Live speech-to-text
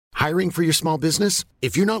Hiring for your small business?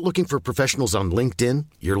 If you're not looking for professionals on LinkedIn,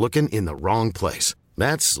 you're looking in the wrong place.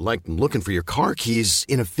 That's like looking for your car keys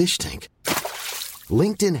in a fish tank.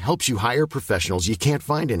 LinkedIn helps you hire professionals you can't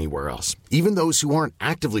find anywhere else, even those who aren't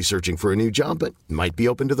actively searching for a new job but might be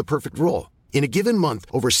open to the perfect role. In a given month,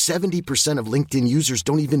 over 70% of LinkedIn users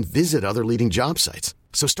don't even visit other leading job sites.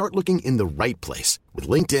 So start looking in the right place. With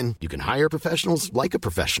LinkedIn, you can hire professionals like a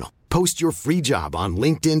professional. Post your free job on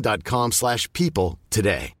linkedin.com/people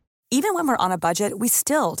today. Even when we're on a budget, we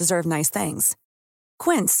still deserve nice things.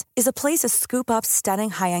 Quince is a place to scoop up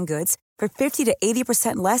stunning high-end goods for 50 to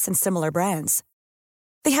 80% less than similar brands.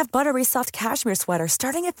 They have buttery soft cashmere sweaters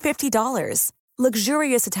starting at $50,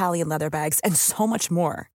 luxurious Italian leather bags, and so much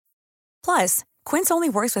more. Plus, Quince only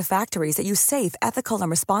works with factories that use safe, ethical, and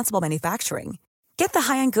responsible manufacturing. Get the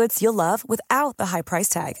high-end goods you'll love without the high price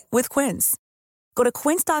tag with Quince. Go to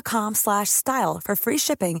quince.com/style for free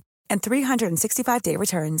shipping and 365-day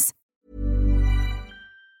returns.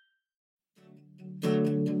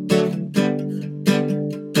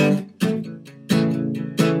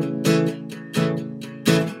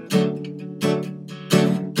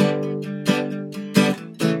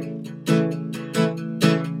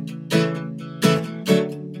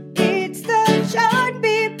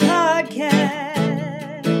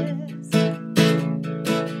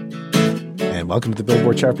 Welcome to the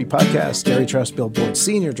Billboard Chart Beat Podcast. Gary Truss, Billboard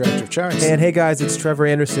Senior Director of Charts. And hey guys, it's Trevor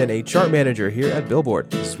Anderson, a chart manager here at Billboard.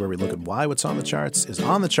 This is where we look at why what's on the charts is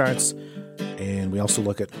on the charts, and we also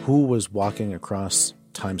look at who was walking across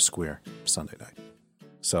Times Square Sunday night.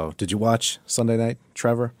 So, did you watch Sunday night,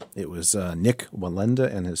 Trevor? It was Nick Wallenda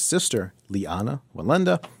and his sister, Liana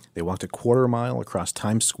Wallenda. They walked a quarter mile across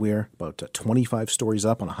Times Square, about 25 stories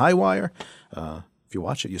up on a high wire. If you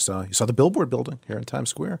watch it, you saw the Billboard building here in Times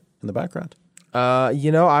Square in the background. I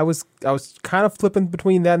was kind of flipping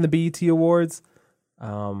between that and the BET Awards.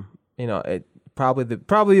 It probably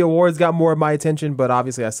the awards got more of my attention, but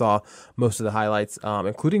obviously I saw most of the highlights,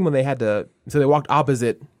 including when they walked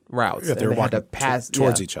opposite routes. Yeah, they were walking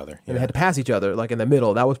towards each other. And they had to pass each other, like in the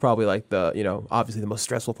middle. That was probably like obviously the most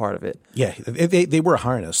stressful part of it. Yeah, they were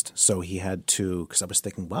harnessed, so he had to, because I was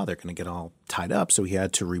thinking, wow, they're going to get all tied up, so he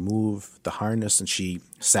had to remove the harness, and she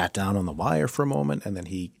sat down on the wire for a moment, and then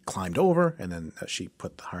he climbed over, and then she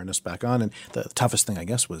put the harness back on, and the toughest thing, I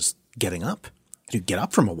guess, was getting up. You get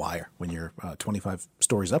up from a wire when you're 25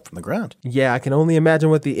 stories up from the ground. Yeah, I can only imagine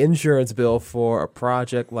what the insurance bill for a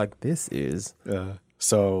project like this is.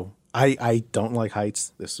 So I don't like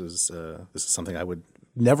heights. This is something I would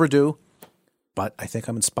never do, but I think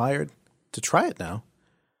I'm inspired to try it now,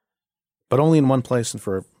 but only in one place and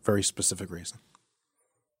for a very specific reason.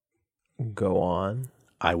 Go on.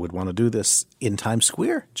 I would want to do this in Times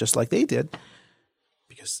Square, just like they did,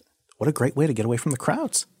 because what a great way to get away from the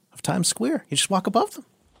crowds of Times Square. You just walk above them.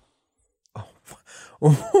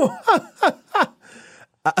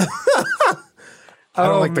 I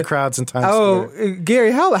don't like the crowds in Times Square.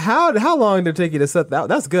 Gary, how long did it take you to set that?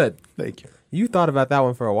 That's good. Thank you. You thought about that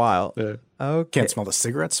one for a while. Okay. Can't smell the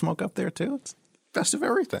cigarette smoke up there, too. It's best of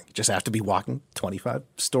everything. You just have to be walking 25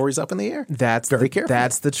 stories up in the air. That's very careful.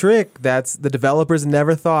 That's the trick. That's the developers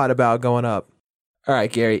never thought about going up. All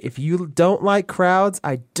right, Gary, if you don't like crowds,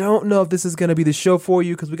 I don't know if this is going to be the show for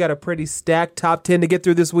you because we got a pretty stacked top 10 to get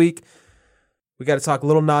through this week. We got to talk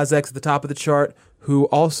Lil Nas X at the top of the chart, who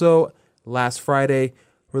also last Friday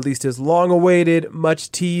released his long-awaited,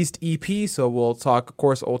 much-teased EP. So we'll talk, of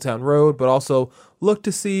course, Old Town Road, but also look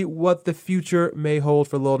to see what the future may hold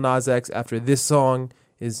for Lil Nas X after this song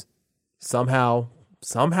is somehow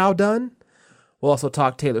done. We'll also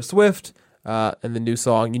talk Taylor Swift and the new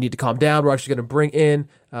song, You Need to Calm Down. We're actually going to bring in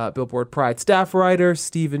Billboard Pride staff writer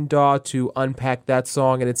Stephen Daw to unpack that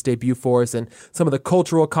song and its debut for us and some of the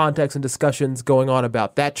cultural context and discussions going on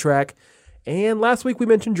about that track. And last week we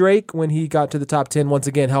mentioned Drake when he got to the top 10, once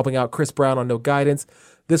again helping out Chris Brown on No Guidance.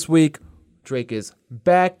 This week, Drake is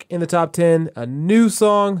back in the top 10, a new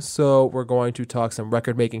song, so we're going to talk some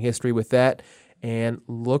record-making history with that and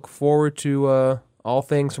look forward to all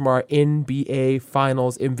things from our NBA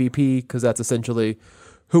Finals MVP, because that's essentially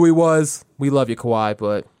who he was. We love you, Kawhi,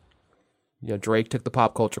 but Drake took the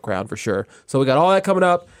pop culture crown for sure. So we got all that coming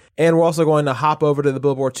up. And we're also going to hop over to the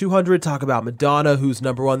Billboard 200, talk about Madonna, who's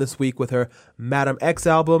number one this week with her Madam X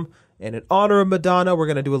album. And in honor of Madonna, we're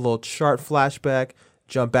going to do a little chart flashback,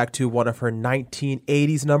 jump back to one of her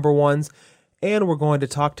 1980s number ones. And we're going to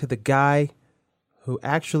talk to the guy who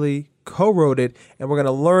actually co-wrote it. And we're going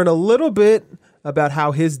to learn a little bit about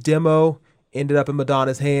how his demo ended up in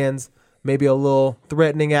Madonna's hands, maybe a little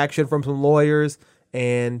threatening action from some lawyers.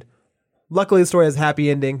 And luckily the story has a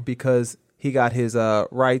happy ending because He got his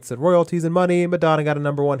rights and royalties and money. Madonna got a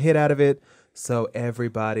number one hit out of it. So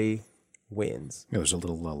everybody wins. There's a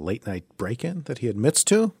little late night break-in that he admits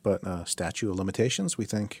to, but statute of limitations, we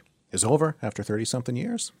think, is over after 30-something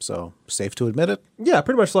years. So safe to admit it. Yeah,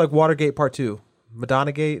 pretty much like Watergate Part 2.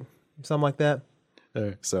 Madonna Gate, something like that.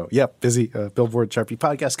 So, yeah, busy Billboard Chart Beat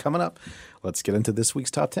podcast coming up. Let's get into this week's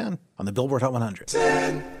top 10 on the Billboard Hot 100.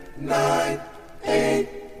 10, 9, 8,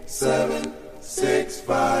 7, 6,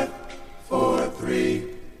 5, 4, 3,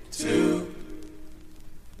 2,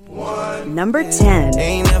 1. Number 10.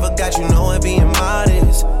 Ain't never got you know it being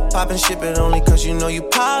modest. Poppin' ship it only cause you know you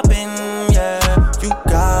poppin', yeah. You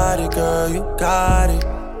got it, girl, you got it.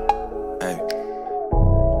 Hey.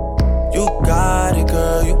 You got it,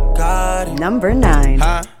 girl, you got it. Number 9.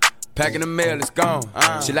 Huh? Packing the mail, it's gone.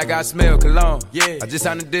 Shit like I smell cologne. Yeah. I just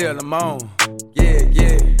signed a deal, I'm on. Yeah,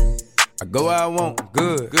 yeah. I go where I want,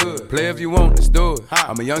 good. Play if you want, let's do it.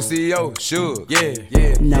 I'm a young CEO, sure. Yeah.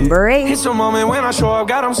 Number 8. It's a moment when I show up,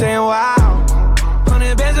 God, I'm saying wow.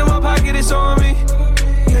 100 bands in my pocket, it's on me.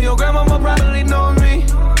 Yeah, your grandma probably know me.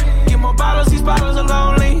 Get more bottles, these bottles are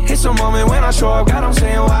lonely. It's a moment when I show up, God, I'm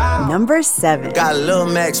saying wow. Number 7. Got Lil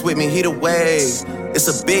Max with me, he the wave. It's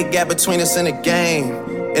a big gap between us in the game.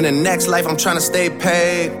 In the next life, I'm trying to stay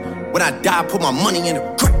paid. When I die, put my money in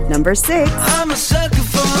the grave. Number 6. I'm a sucker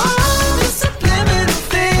for all the subliminal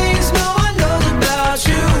things no one knows about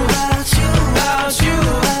you. And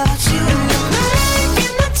you're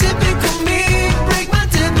making the typical me break my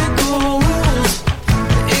typical rules.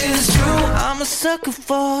 It's true, I'm a sucker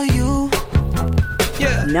for you.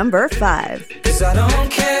 Yeah. Number 5. 'Cause I don't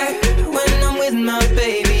care when I'm with my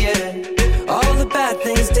baby, yeah. All the bad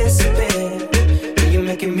things disappear. You're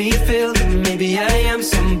making me feel that maybe I am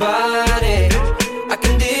somebody. I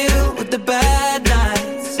can deal with the bad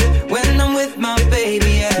nights when I'm with my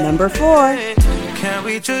baby, yeah. Number 4. Can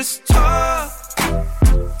we just talk?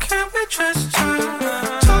 Can we just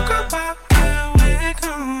talk about where we're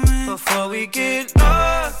going before we get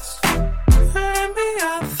lost? Let me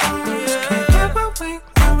our thoughts. Can't get what we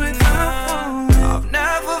want without. I've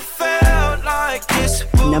never felt like this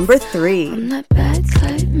before. Number 3. I'm that bad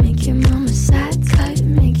type, make your mama sad type,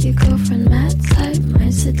 make your girlfriend mad type,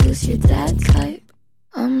 might seduce your dad type.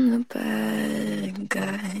 I'm the bad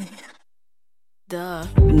guy. Duh.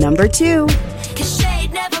 Number 2. 'Cause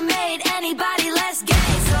shade never made anybody less gay,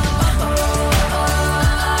 so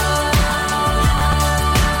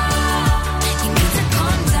you need to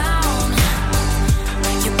calm down.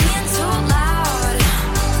 You're being too loud.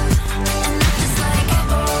 And I'm just like,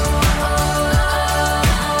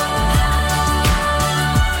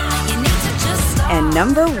 you need to just stop. And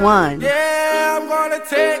number 1. Yeah, I'm gonna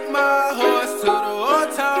take my horse to the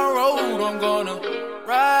old town road. I'm gonna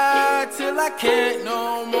ride till I can't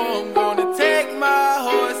no more. I'm gonna take my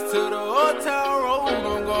horse to the old town road.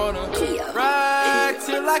 I'm gonna ride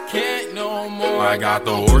till I can't no more. I got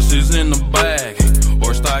the horses in the bag.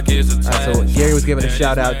 Horse stock is attached. So Gary was giving a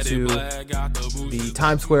shout out to the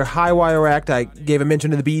Times Square High Wire Act. I gave a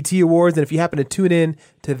mention to the BET Awards, and if you happen to tune in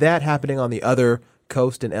to that happening on the other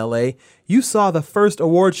coast in LA, you saw the first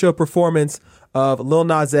award show performance of Lil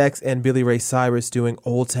Nas X and Billy Ray Cyrus doing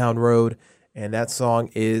Old Town Road. And that song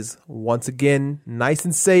is, once again, nice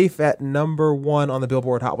and safe at number 1 on the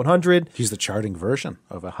Billboard Hot 100. He's the charting version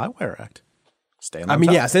of a High Wire act. Staying on I mean,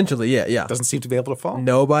 top. yeah, essentially, yeah. Doesn't seem to be able to fall.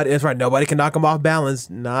 Nobody, that's right, nobody can knock him off balance.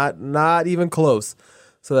 Not even close.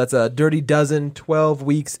 So that's a dirty dozen, 12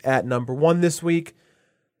 weeks at number 1 this week.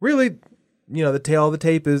 Really, the tail of the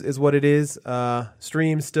tape is what it is.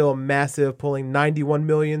 Streams still massive, pulling 91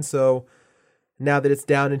 million. So now that it's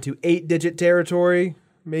down into 8-digit territory,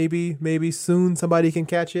 maybe soon somebody can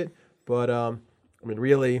catch it. But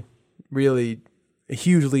really a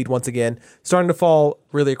huge lead once again. Starting to fall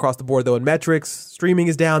really across the board though in metrics. Streaming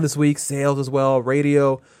is down this week, sales as well.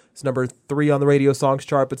 Radio is number 3 on the radio songs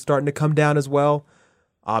chart, but starting to come down as well.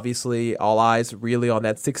 Obviously, all eyes really on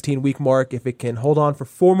that 16-week mark. If it can hold on for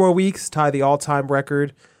 4 more weeks, tie the all-time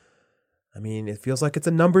record. I mean, it feels like it's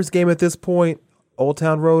a numbers game at this point. Old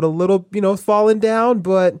Town Road a little, falling down,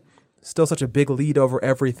 but still such a big lead over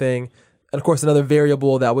everything. And of course, another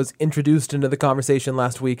variable that was introduced into the conversation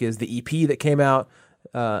last week is the EP that came out,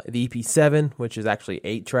 the EP 7, which is actually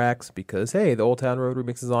 8 tracks because, hey, the Old Town Road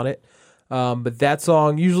remix is on it. But that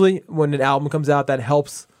song, usually when an album comes out, that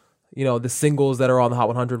helps, the singles that are on the Hot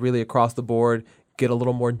 100 really across the board get a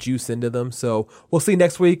little more juice into them. So we'll see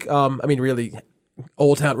next week. Really,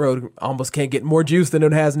 Old Town Road almost can't get more juice than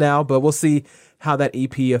it has now, but we'll see how that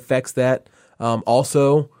EP affects that.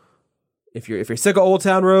 Also, if you're sick of Old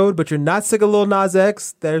Town Road, but you're not sick of Lil Nas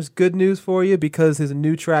X, there's good news for you because his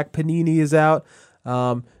new track Panini is out.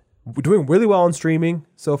 doing really well on streaming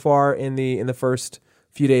so far in the first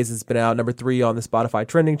few days it's been out. Number 3 on the Spotify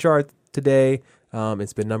trending chart today.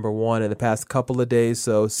 It's been number 1 in the past couple of days,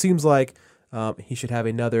 so seems like he should have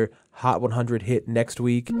another Hot 100 hit next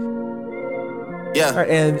week. Yeah. All right,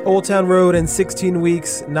 and Old Town Road in 16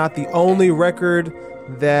 weeks, not the only record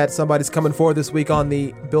that somebody's coming for this week on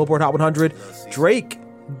the Billboard Hot 100. Drake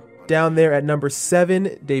down there at number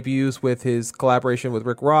 7, debuts with his collaboration with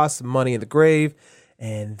Rick Ross, Money in the Grave,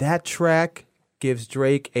 and that track gives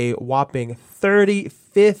Drake a whopping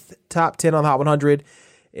 35th top 10 on the Hot 100.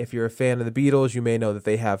 If you're a fan of the Beatles, you may know that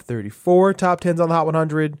they have 34 top 10s on the Hot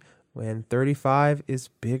 100, when 35 is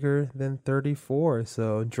bigger than 34.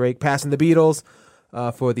 So Drake passing the Beatles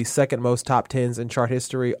for the second most top 10s in chart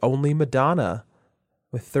history. Only Madonna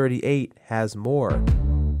with 38 has more.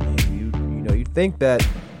 And you'd think that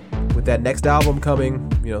with that next album coming,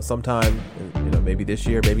 sometime, maybe this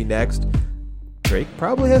year, maybe next, Drake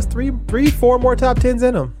probably has 4 more top 10s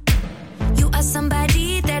in him. You are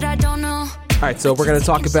somebody that I don't know. All right, so we're going to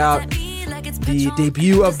talk about the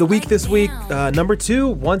debut of the week this week. Number 2,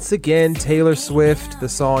 once again, Taylor Swift, the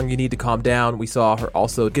song You Need to Calm Down. We saw her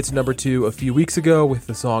also get to number 2 a few weeks ago with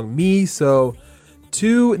the song Me. So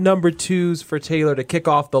 2 number 2s for Taylor to kick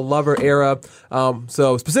off the Lover era.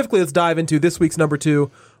 So specifically, let's dive into this week's number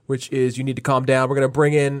 2, which is You Need to Calm Down. We're going to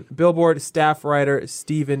bring in Billboard staff writer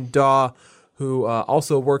Stephen Daw, who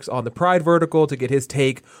also works on the Pride vertical, to get his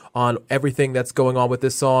take on everything that's going on with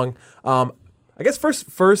this song. I guess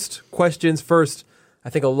first questions first. I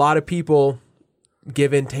think a lot of people,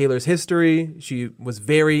 given Taylor's history, she was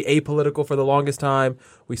very apolitical for the longest time.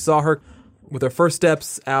 We saw her with her first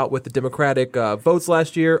steps out with the Democratic votes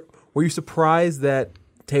last year. Were you surprised that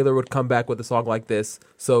Taylor would come back with a song like this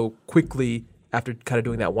so quickly after kind of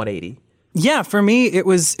doing that 180? Yeah, for me, it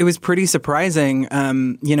was pretty surprising.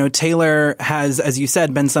 Taylor has, as you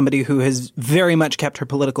said, been somebody who has very much kept her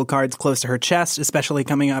political cards close to her chest, especially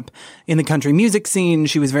coming up in the country music scene.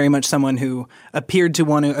 She was very much someone who appeared to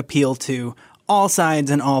want to appeal to all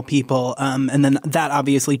sides and all people. And then that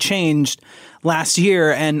obviously changed last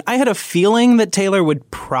year. And I had a feeling that Taylor would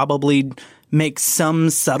probably make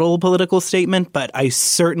some subtle political statement, but I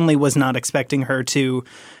certainly was not expecting her to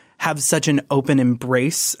have such an open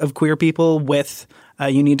embrace of queer people with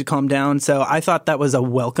You Need to Calm Down. So I thought that was a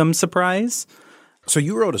welcome surprise. So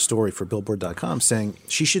you wrote a story for Billboard.com saying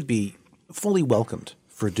she should be fully welcomed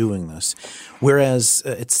for doing this. Whereas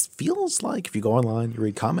it feels like if you go online, you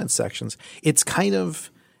read comment sections, it's kind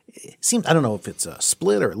of it seems, I don't know if it's a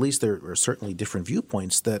split, or at least there are certainly different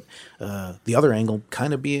viewpoints, that the other angle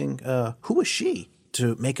kind of being who is she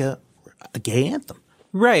to make a gay anthem?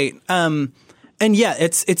 Right. And yeah,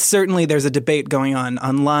 it's certainly, there's a debate going on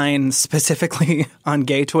online, specifically on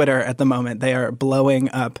gay Twitter at the moment. They are blowing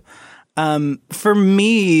up. For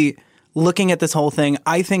me, looking at this whole thing,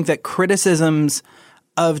 I think that criticisms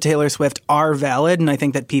of Taylor Swift are valid. And I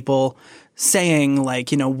think that people saying, like,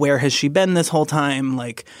 where has she been this whole time?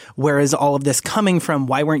 Like, where is all of this coming from?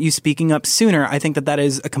 Why weren't you speaking up sooner? I think that that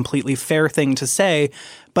is a completely fair thing to say.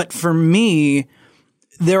 But for me,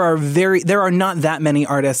 there are not that many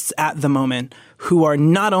artists at the moment who are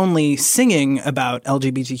not only singing about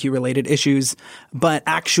LGBTQ related issues, but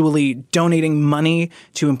actually donating money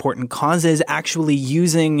to important causes, actually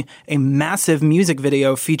using a massive music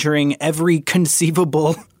video featuring every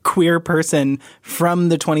conceivable queer person from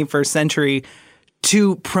the 21st century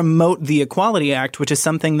to promote the Equality Act, which is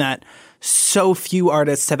something that so few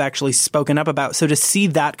artists have actually spoken up about. So to see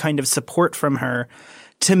that kind of support from her,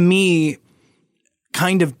 to me,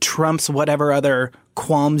 kind of trumps whatever other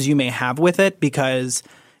qualms you may have with it, because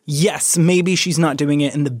yes, maybe she's not doing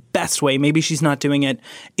it in the best way. Maybe she's not doing it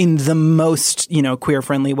in the most, queer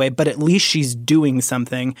friendly way, but at least she's doing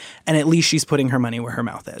something, and at least she's putting her money where her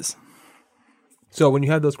mouth is. So when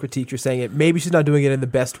you have those critiques, you're saying it, maybe she's not doing it in the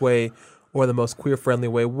best way or the most queer friendly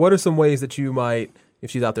way. What are some ways that you might,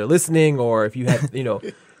 if she's out there listening, or if you had,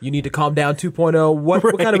 You Need to Calm Down 2.0,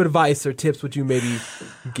 what kind of advice or tips would you maybe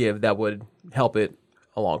give that would help it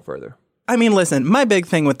along further? I mean, listen, my big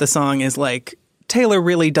thing with the song is, like, Taylor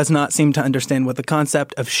really does not seem to understand what the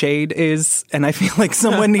concept of shade is, and I feel like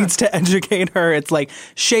someone needs to educate her. It's like,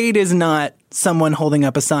 shade is not someone holding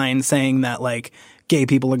up a sign saying that, like, gay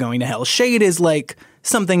people are going to hell. Shade is, like,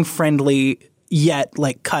 something friendly yet,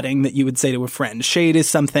 like, cutting that you would say to a friend. Shade is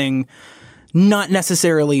something not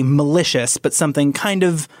necessarily malicious, but something kind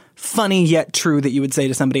of funny yet true that you would say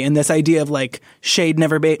to somebody. And this idea of, like, shade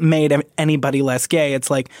never made anybody less gay,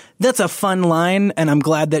 it's like, that's a fun line, and I'm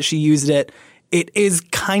glad that she used it. It is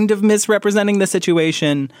kind of misrepresenting the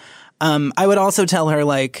situation. I would also tell her,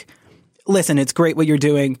 like, listen, it's great what you're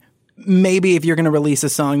doing. maybe if you're going to release a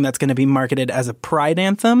song that's going to be marketed as a pride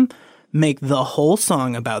anthem, make the whole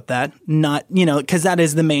song about that. Not, because that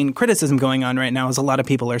is the main criticism going on right now, is a lot of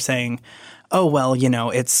people are saying, oh, well,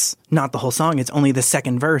 it's not the whole song. It's only the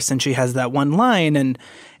second verse. And she has that one line. And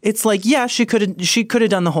it's like, yeah, she could have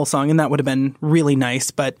done the whole song and that would have been really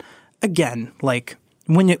nice. But again, like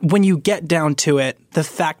when you get down to it, the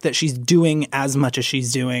fact that she's doing as much as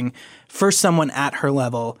she's doing for someone at her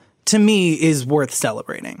level, to me, is worth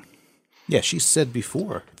celebrating. Yeah, she said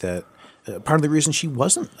before that part of the reason she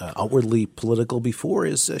wasn't outwardly political before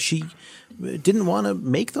is she didn't want to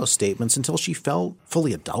make those statements until she felt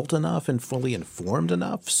fully adult enough and fully informed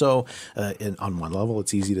enough. So on one level,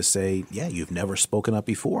 it's easy to say, yeah, you've never spoken up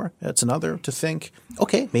before. It's another to think,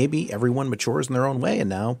 okay, maybe everyone matures in their own way, and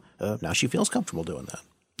now she feels comfortable doing that.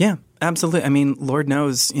 Yeah, absolutely. I mean, Lord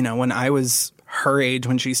knows, when I was her age,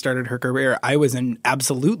 when she started her career, I was in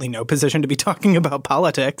absolutely no position to be talking about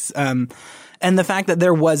politics. And the fact that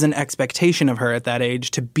there was an expectation of her at that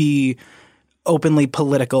age to be openly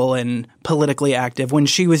political and politically active when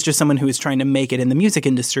she was just someone who was trying to make it in the music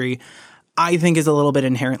industry, I think is a little bit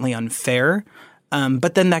inherently unfair.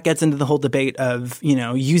 But then that gets into the whole debate of,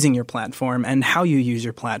 using your platform and how you use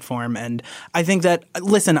your platform. And I think that,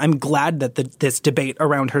 listen, I'm glad that this debate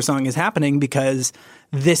around her song is happening, because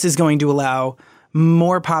this is going to allow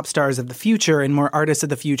more pop stars of the future and more artists of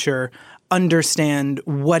the future understand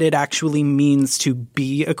what it actually means to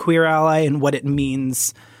be a queer ally and what it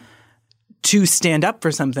means to stand up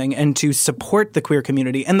for something and to support the queer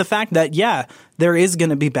community. And the fact that, yeah, there is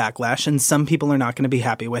going to be backlash and some people are not going to be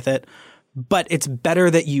happy with it, but it's better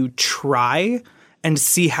that you try and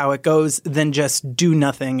see how it goes than just do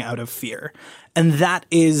nothing out of fear. And that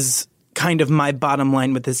is kind of my bottom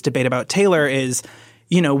line with this debate about Taylor is,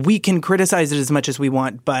 we can criticize it as much as we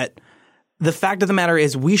want, but the fact of the matter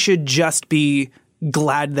is we should just be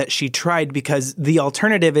glad that she tried, because the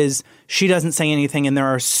alternative is she doesn't say anything and there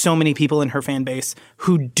are so many people in her fan base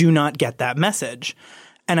who do not get that message.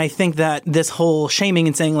 And I think that this whole shaming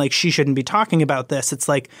and saying like she shouldn't be talking about this, it's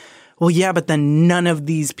like, well, yeah, but then none of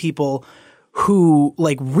these people who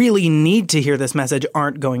like really need to hear this message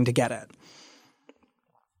aren't going to get it.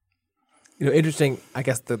 Interesting, I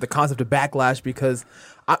guess, the concept of backlash, because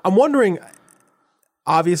I'm wondering,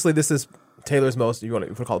 obviously this is Taylor's most, you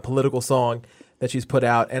want to call it, political song that she's put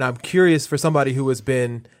out. And I'm curious, for somebody who has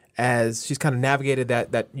been, as she's kind of navigated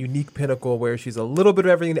that unique pinnacle where she's a little bit of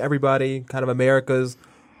everything to everybody, kind of America's,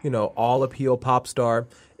 all appeal pop star.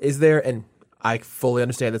 Is there, and I fully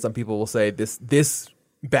understand that some people will say this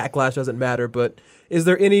backlash doesn't matter, but is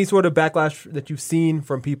there any sort of backlash that you've seen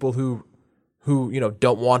from people who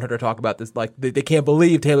don't want her to talk about this? Like they can't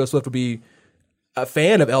believe Taylor Swift would be a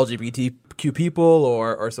fan of LGBTQ people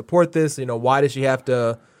or support this. Why does she have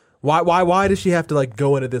to? Why does she have to like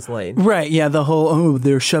go into this lane? Right. Yeah. The whole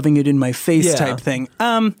they're shoving it in my face type thing.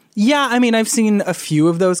 Yeah. I mean, I've seen a few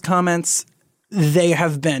of those comments. They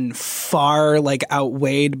have been far like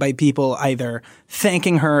outweighed by people either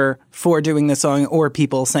thanking her for doing the song or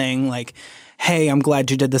people saying like, "Hey, I'm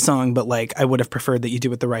glad you did the song, but like I would have preferred that you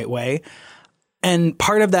do it the right way." And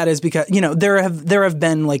part of that is because, there have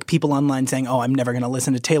been like people online saying, oh, I'm never going to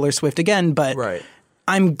listen to Taylor Swift again. But right.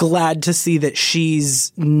 I'm glad to see that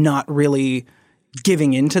she's not really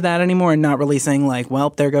giving into that anymore and not really saying like, well,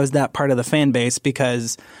 there goes that part of the fan base,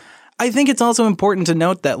 because I think it's also important to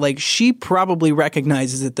note that like she probably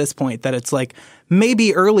recognizes at this point that it's like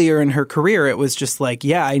maybe earlier in her career it was just like,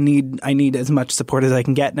 yeah, I need as much support as I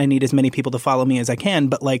can get and I need as many people to follow me as I can.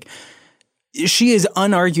 But like, she is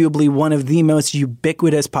unarguably one of the most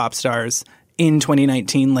ubiquitous pop stars in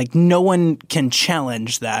 2019. Like, no one can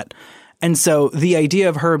challenge that. And so the idea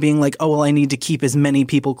of her being like, oh, well, I need to keep as many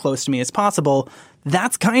people close to me as possible,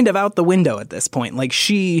 that's kind of out the window at this point. Like,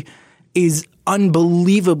 she is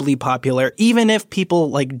unbelievably popular. Even if people,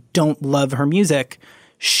 like, don't love her music,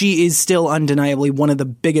 she is still undeniably one of the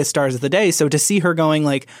biggest stars of the day. So to see her going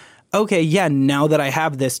like, okay, yeah, now that I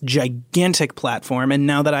have this gigantic platform and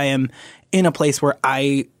now that I am in a place where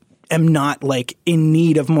I am not like in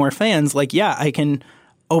need of more fans, like, yeah, I can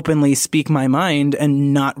openly speak my mind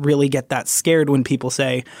and not really get that scared when people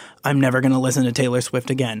say, I'm never going to listen to Taylor Swift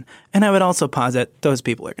again. And I would also posit those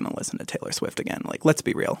people are going to listen to Taylor Swift again. Like, let's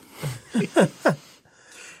be real.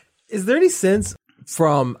 Is there any sense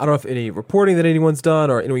from, I don't know if any reporting that anyone's done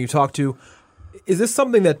or anyone you talk to, is this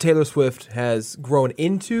something that Taylor Swift has grown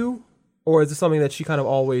into? Or is this something that she kind of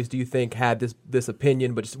always, do you think, had this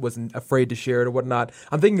opinion but just wasn't afraid to share it or whatnot?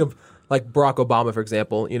 I'm thinking of like Barack Obama, for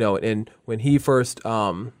example, and when he first,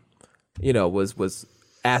 was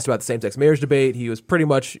asked about the same-sex marriage debate, he was pretty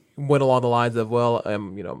much went along the lines of, well,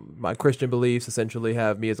 my Christian beliefs essentially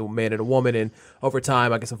have me as a man and a woman, and over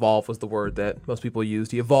time, I guess evolve was the word that most people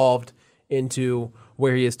used. He evolved into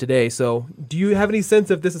where he is today. So do you have any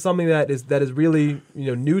sense if this is something that is really,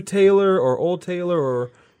 new Taylor or old Taylor,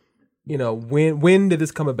 or, when did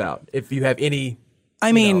this come about? If you have any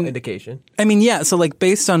indication. Yeah. So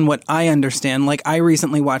based on what I understand, I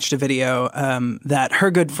recently watched a video that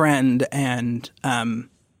her good friend and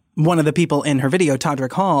one of the people in her video,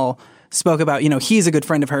 Todrick Hall, spoke about, he's a good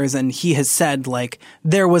friend of hers, and he has said,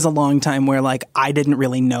 there was a long time where, I didn't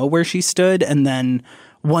really know where she stood, and then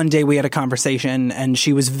one day we had a conversation, and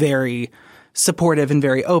she was very supportive and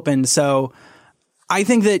very open. So I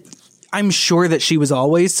think that I'm sure that she was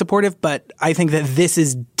always supportive, but I think that this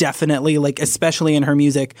is definitely, especially in her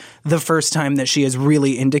music, the first time that she has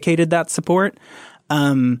really indicated that support.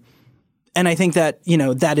 And I think that,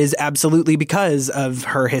 that is absolutely because of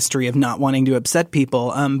her history of not wanting to upset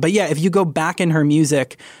people. But yeah, if you go back in her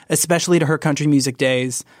music, especially to her country music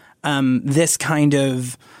days, this kind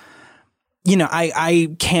of,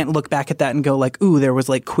 I can't look back at that and go ooh, there was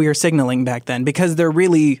queer signaling back then, because there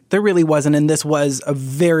really wasn't. And this was a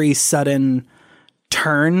very sudden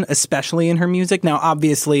turn, especially in her music. Now,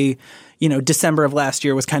 obviously, December of last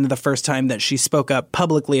year was kind of the first time that she spoke up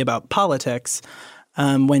publicly about politics,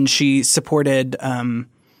 when she supported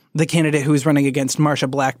the candidate who was running against Marsha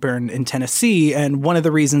Blackburn in Tennessee. And one of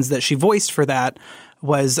the reasons that she voiced for that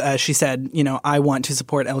was she said, I want to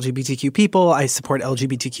support LGBTQ people. I support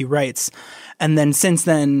LGBTQ rights. And then since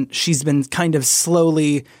then, she's been kind of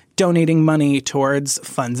slowly donating money towards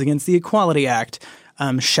Funds Against the Equality Act,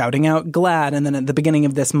 shouting out GLAAD. And then at the beginning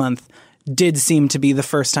of this month did seem to be the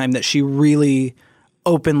first time that she really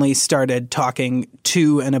openly started talking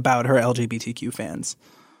to and about her LGBTQ fans.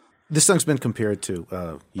 This song's been compared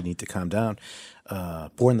to You Need to Calm Down,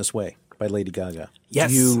 Born This Way by Lady Gaga. Yes.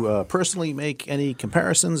 Do you personally make any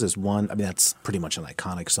comparisons as one? I mean, that's pretty much an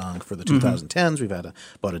iconic song for the 2010s. We've had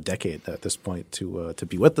about a decade at this point to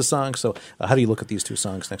be with the song. So how do you look at these two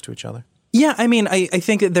songs next to each other? Yeah, I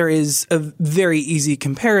think that there is a very easy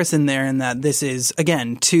comparison there in that this is,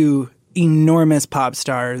 again, two enormous pop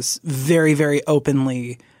stars very, very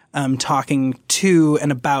openly talking to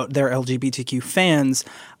and about their LGBTQ fans.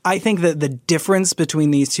 I think that the difference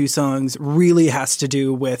between these two songs really has to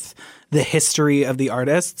do with the history of the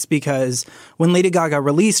artists, because when Lady Gaga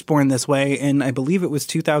released Born This Way in, I believe it was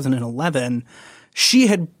 2011, she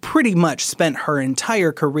had pretty much spent her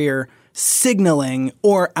entire career signaling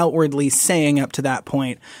or outwardly saying up to that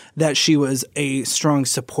point that she was a strong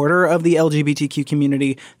supporter of the LGBTQ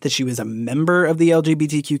community, that she was a member of the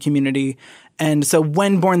LGBTQ community. And so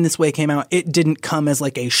when Born This Way came out, it didn't come as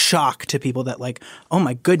a shock to people that oh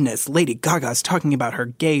my goodness, Lady Gaga's talking about her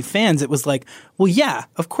gay fans. It was well, yeah,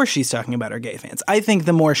 of course she's talking about her gay fans. I think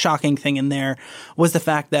the more shocking thing in there was the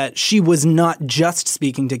fact that she was not just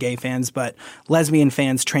speaking to gay fans, but lesbian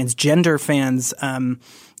fans, transgender fans.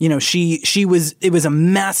 It was a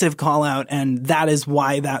massive call out, and that is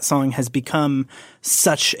why that song has become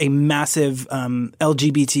such a massive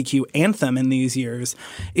LGBTQ anthem in these years,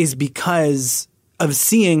 is because of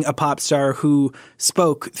seeing a pop star who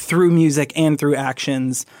spoke through music and through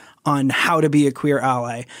actions on how to be a queer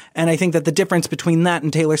ally. And I think that the difference between that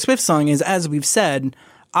and Taylor Swift's song is, as we've said,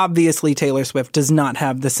 obviously Taylor Swift does not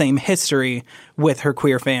have the same history with her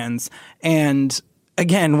queer fans. And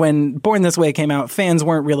again, when Born This Way came out, fans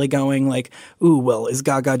weren't really going ooh, well, is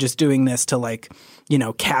Gaga just doing this to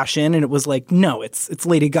cash in? And it was no, it's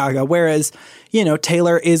Lady Gaga. Whereas,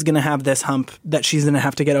 Taylor is going to have this hump that she's going to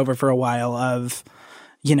have to get over for a while of,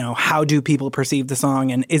 how do people perceive the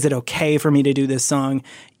song? And is it okay for me to do this song,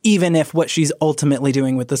 even if what she's ultimately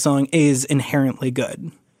doing with the song is inherently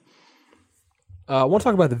good? I want to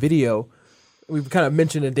talk about the video. We've kind of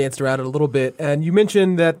mentioned and danced around it a little bit. And you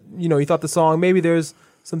mentioned that, you thought the song, maybe there's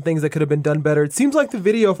some things that could have been done better. It seems like the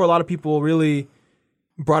video for a lot of people really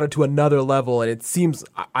brought it to another level. And it seems,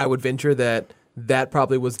 I would venture that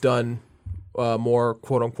probably was done more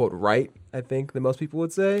quote unquote right, I think, than most people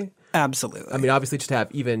would say. Absolutely. I mean, obviously just to have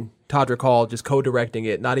even Todrick Hall just co-directing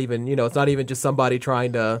it, not even, it's not even just somebody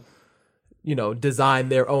trying to, design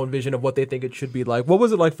their own vision of what they think it should be like. What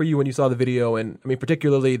was it like for you when you saw the video? And I mean,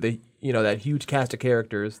 particularly the, that huge cast of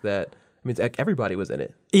characters that, everybody was in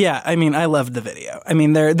it. Yeah, I loved the video.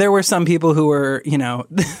 There were some people who were,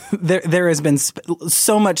 there has been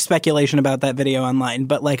so much speculation about that video online,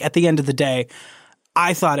 but at the end of the day,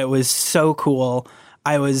 I thought it was so cool.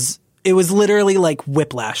 I was it was literally like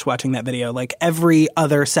whiplash watching that video. Like every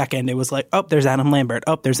other second, it was like, oh, there's Adam Lambert.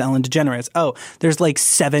 Oh, there's Ellen DeGeneres. Oh, there's like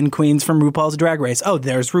 7 queens from RuPaul's Drag Race. Oh,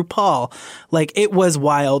 there's RuPaul. Like it was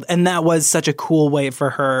wild. And that was such a cool way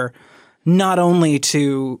for her not only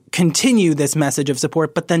to continue this message of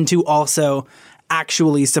support, but then to also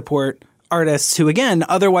actually support artists who, again,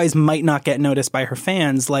 otherwise might not get noticed by her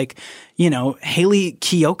fans. Like, you know, Hayley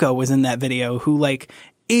Kiyoko was in that video, who like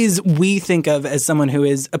we think of as someone who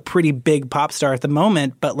is a pretty big pop star at the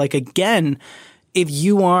moment. But like, again, if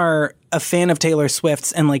you are a fan of Taylor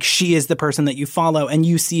Swift's and like she is the person that you follow and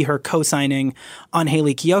you see her co-signing on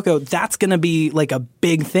Hayley Kiyoko, that's going to be like a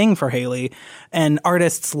big thing for Hayley and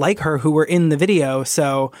artists like her who were in the video.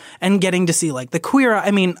 So, and getting to see like the queer,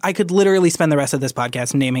 I mean, I could literally spend the rest of this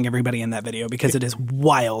podcast naming everybody in that video because it is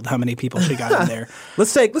wild how many people she got in there.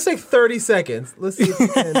 Let's take 30 seconds. Let's see if you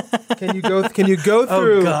can you go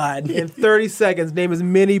through in 30 seconds, name as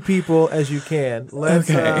many people as you can.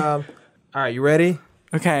 Let's all right, you ready?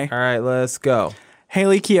 Okay. All right, let's go.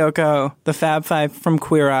 Hayley Kiyoko, the Fab Five from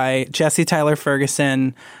Queer Eye, Jessie Tyler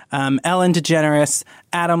Ferguson, Ellen DeGeneres,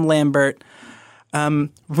 Adam Lambert,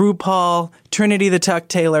 RuPaul, Trinity the Tuck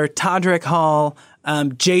Taylor, Todrick Hall,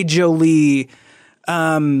 Jay Jolie,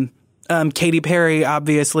 Katy Perry,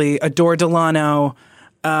 obviously, Adore Delano.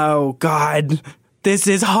 Oh, God. This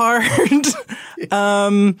is hard.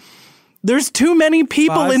 There's too many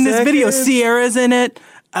people in this video. Sierra's in it.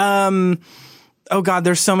 Oh God,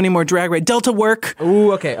 there's so many more Drag Race. Delta Work.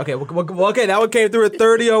 Ooh, okay. Well, okay, that one came through at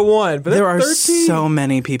 30:01. But there are 13. so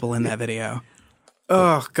many people in that video.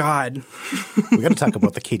 Oh God. We got to talk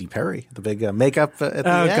about the Katy Perry, the big makeup at the end.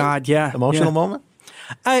 Oh God, yeah. Emotional moment.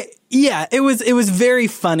 Yeah, it was very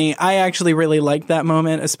funny. I actually really liked that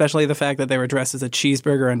moment, especially the fact that they were dressed as a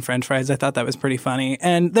cheeseburger and French fries. I thought that was pretty funny.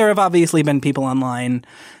 And there have obviously been people online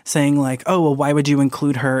saying like, "Oh, well, why would you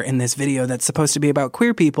include her in this video that's supposed to be about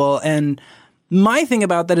queer people?" And my thing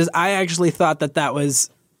about that is I actually thought that was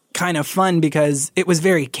kind of fun because it was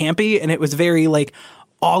very campy and it was very like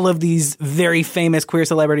all of these very famous queer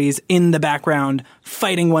celebrities in the background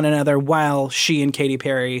fighting one another while she and Katy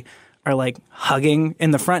Perry are like hugging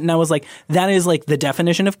in the front. And I was like, that is like the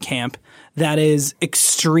definition of camp. That is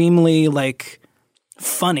extremely like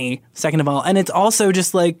funny, second of all. And it's also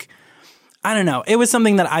just like, I don't know. It was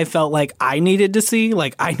something that I felt like I needed to see.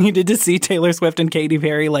 Like I needed to see Taylor Swift and Katy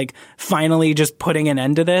Perry like finally just putting an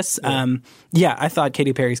end to this. Yeah, I thought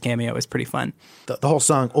Katy Perry's cameo was pretty fun. The whole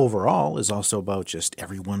song overall is also about just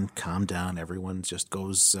everyone calm down. Everyone just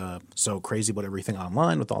goes so crazy about everything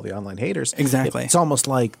online with all the online haters. Exactly. It's almost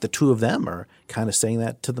like the two of them are kind of saying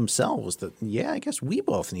that to themselves that, yeah, I guess we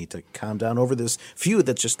both need to calm down over this feud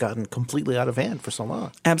that's just gotten completely out of hand for so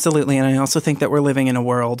long. Absolutely. And I also think that we're living in a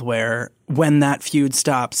world where when that feud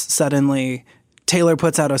stops, suddenly Taylor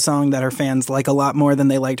puts out a song that her fans like a lot more than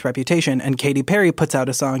they liked Reputation, and Katy Perry puts out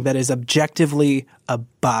a song that is objectively a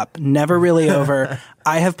bop. Never really over.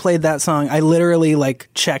 I have played that song. I literally like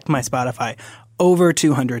checked my Spotify over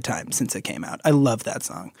 200 times since it came out. I love that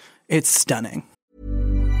song. It's stunning.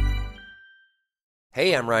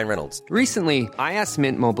 Hey, I'm Ryan Reynolds. Recently, I asked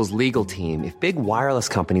Mint Mobile's legal team if big wireless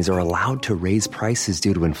companies are allowed to raise prices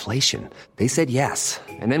due to inflation. They said yes.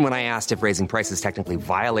 And then when I asked if raising prices technically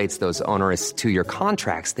violates those onerous 2-year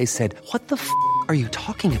contracts, they said, "What the f*** are you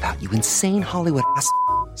talking about, you insane Hollywood ass?"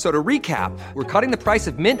 So to recap, we're cutting the price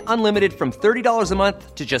of Mint Unlimited from $30 a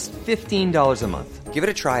month to just $15 a month. Give it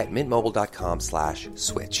a try at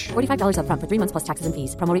mintmobile.com/switch. $45 up front for 3 months plus taxes and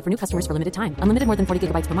fees. Promo rate for new customers for limited time. Unlimited more than 40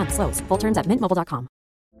 gigabytes per month. Slows full terms at mintmobile.com.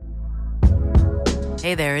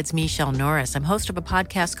 Hey there, it's Michelle Norris. I'm host of a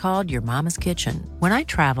podcast called Your Mama's Kitchen. When I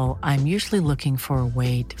travel, I'm usually looking for a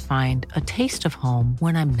way to find a taste of home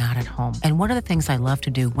when I'm not at home. And one of the things I love to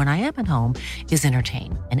do when I am at home is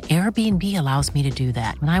entertain. And Airbnb allows me to do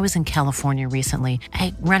that. When I was in California recently,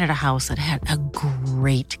 I rented a house that had a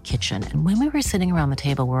great kitchen. And when we were sitting around the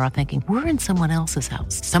table, we were all thinking, we're in someone else's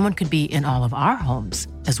house. Someone could be in all of our homes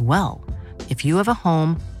as well. If you have a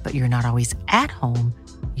home, but you're not always at home,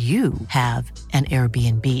 you have an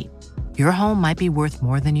Airbnb. Your home might be worth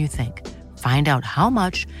more than you think. Find out how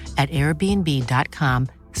much at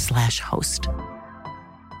airbnb.com/host.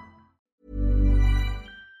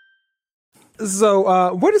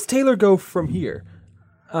 So where does Taylor go from here?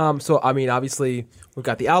 So, I mean, obviously, we've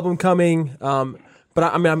got the album coming. But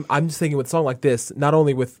I'm just thinking with a song like this, not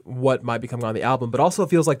only with what might be coming on the album, but also it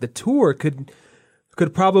feels like the tour could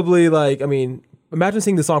probably, like, I mean, imagine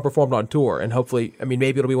seeing the song performed on tour, and hopefully, I mean,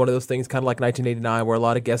 maybe it'll be one of those things kind of like 1989 where a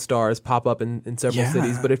lot of guest stars pop up in several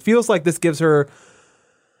cities, but it feels like this gives her,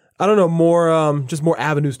 I don't know, more just more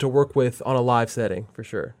avenues to work with on a live setting, for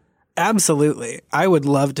sure. Absolutely. I would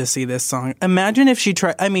love to see this song. Imagine if she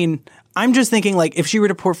tried. I mean, I'm just thinking like if she were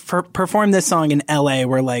to perform this song in LA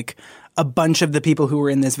where like a bunch of the people who were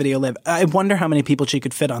in this video live, I wonder how many people she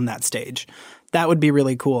could fit on that stage. That would be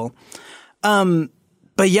really cool.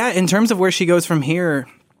 But yeah, in terms of where she goes from here,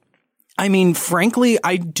 I mean, frankly,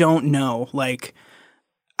 I don't know. Like,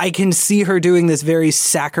 I can see her doing this very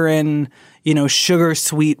saccharine, sugar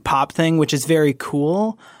sweet pop thing, which is very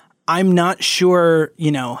cool. I'm not sure,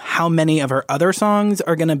 how many of her other songs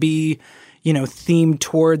are going to be, themed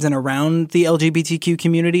towards and around the LGBTQ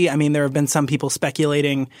community. I mean, there have been some people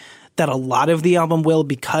speculating that a lot of the album will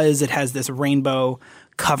because it has this rainbow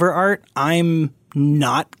cover art. I'm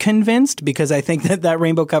not convinced because I think that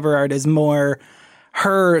rainbow cover art is more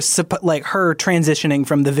her transitioning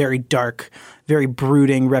from the very dark, very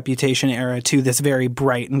brooding Reputation era to this very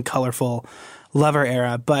bright and colorful Lover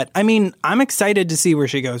era. But I mean, I'm excited to see where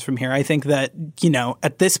she goes from here. I think that,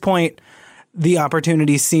 at this point, the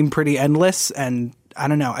opportunities seem pretty endless. And I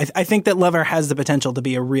don't know. I think that Lover has the potential to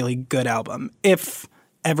be a really good album if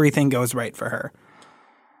everything goes right for her.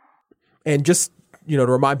 And just, to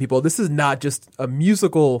remind people, this is not just a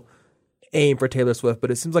musical aim for Taylor Swift,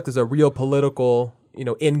 but it seems like there's a real political,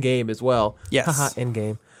 end game as well. Yes. Haha, end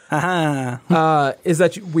game. Is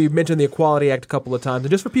that we mentioned the Equality Act a couple of times.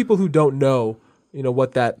 And just for people who don't know,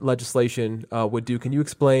 what that legislation would do, can you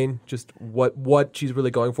explain just what she's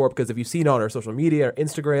really going for? Because if you've seen on her social media or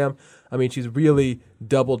Instagram, I mean, she's really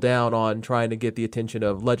doubled down on trying to get the attention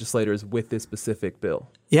of legislators with this specific bill.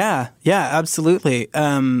 Yeah, absolutely.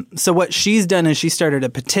 So what she's done is she started a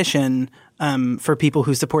petition for people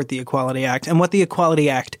who support the Equality Act. And what the Equality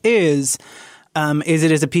Act is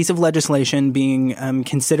it is a piece of legislation being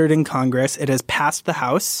considered in Congress. It has passed the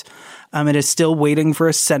House. It is still waiting for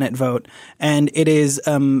a Senate vote. And it is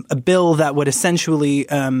a bill that would essentially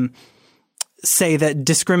say that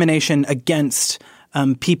discrimination against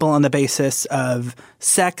people on the basis of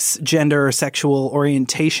sex, gender, or sexual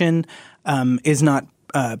orientation is not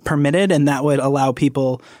permitted, and that would allow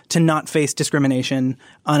people to not face discrimination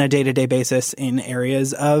on a day-to-day basis in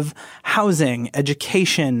areas of housing,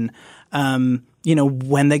 education,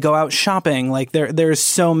 when they go out shopping. Like there's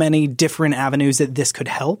so many different avenues that this could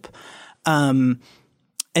help. So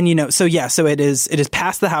it is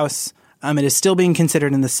past the House. It is still being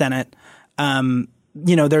considered in the Senate.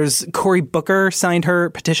 There's Cory Booker signed her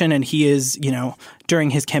petition, and he is, during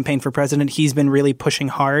his campaign for president, he's been really pushing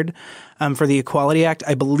hard for the Equality Act.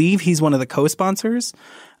 I believe he's one of the co-sponsors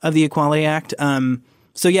of the Equality Act.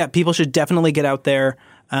 People should definitely get out there,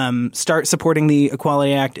 start supporting the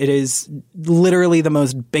Equality Act. It is literally the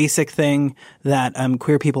most basic thing that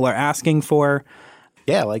queer people are asking for.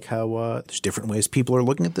 Yeah, I like how there's different ways people are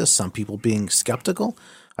looking at this. Some people being skeptical.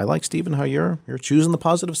 I like, Stephen, how you're choosing the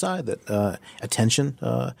positive side, that attention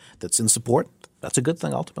that's in support. That's a good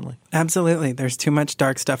thing, ultimately. Absolutely. There's too much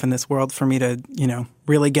dark stuff in this world for me to,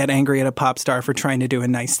 really get angry at a pop star for trying to do a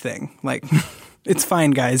nice thing. Like, it's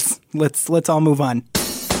fine, guys. Let's all move on.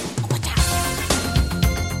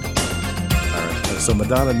 All right. So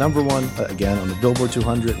Madonna, number one, again, on the Billboard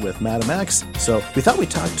 200 with Madam X. So we thought we'd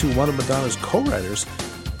talk to one of Madonna's co-writers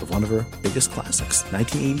of one of her biggest classics,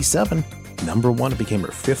 1987. Number one. It became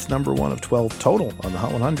her fifth number one of 12 total on the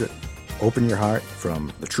Hot 100. Open Your Heart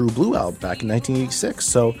from the True Blue album back in 1986.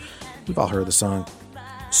 So we've all heard the song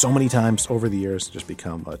so many times over the years, just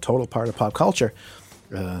become a total part of pop culture.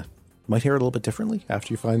 Might hear it a little bit differently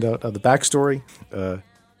after you find out the backstory.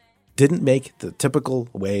 Didn't make the typical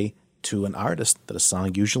way to an artist that a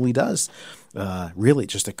song usually does. Really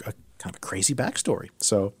just a kind of a crazy backstory.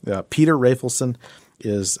 So Peter Rafelson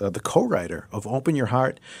is the co-writer of Open Your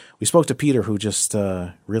Heart. We spoke to Peter, who just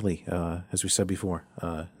really, as we said before,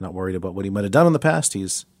 not worried about what he might have done in the past.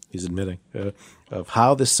 He's admitting of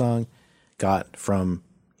how this song got from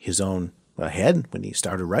his own head when he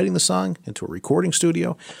started writing the song into a recording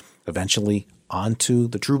studio, eventually onto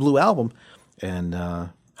the True Blue album, and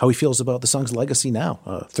how he feels about the song's legacy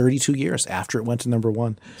now, 32 years after it went to number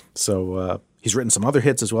one. So he's written some other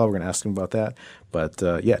hits as well. We're going to ask him about that. But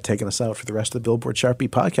taking us out for the rest of the Billboard Chart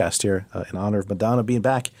Beat podcast here in honor of Madonna being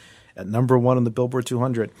back at number one on the Billboard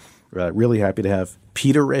 200. Really happy to have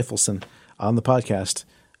Peter Rafelson on the podcast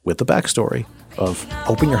with the backstory of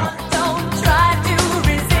Open Your Heart.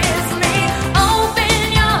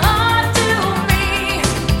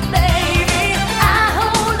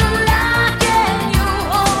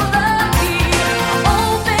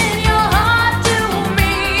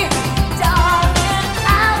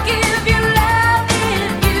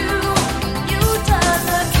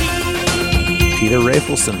 Peter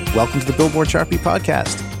Rafelson, welcome to the Billboard Chart Beat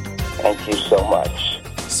podcast. Thank you so much.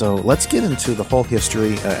 So let's get into the whole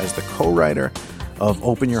history as the co-writer of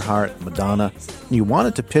Open Your Heart, Madonna. You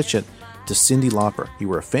wanted to pitch it to Cyndi Lauper. You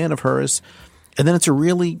were a fan of hers. And then it's a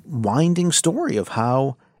really winding story of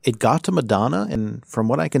how it got to Madonna, and from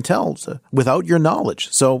what I can tell, without your knowledge.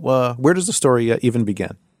 So where does the story even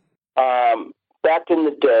begin? Back in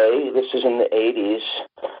the day, this is in the 80s,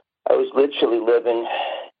 I was literally living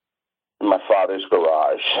in my father's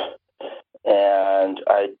garage. And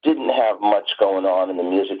I didn't have much going on in the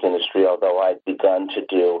music industry, although I'd begun to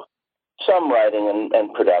do some writing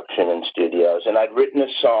and production in studios. And I'd written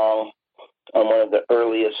a song on one of the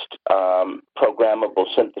earliest programmable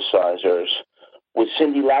synthesizers with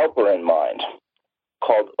Cyndi Lauper in mind,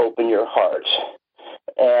 called Open Your Heart.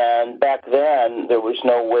 And back then, there was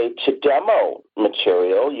no way to demo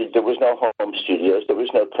material. There was no home studios. There was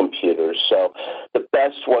no computers. So the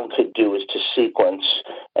best one could do is to sequence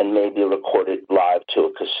and maybe record it live to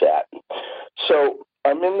a cassette. So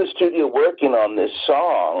I'm in the studio working on this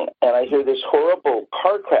song, and I hear this horrible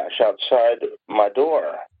car crash outside my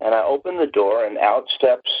door. And I open the door, and out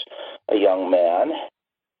steps a young man.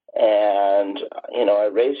 And, I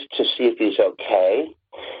race to see if he's okay.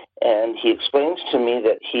 And he explains to me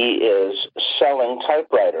that he is selling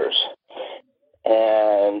typewriters.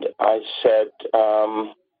 And I said,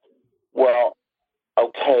 well,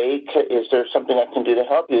 okay, is there something I can do to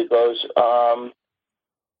help you? He goes,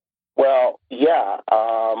 well, yeah,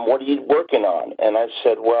 what are you working on? And I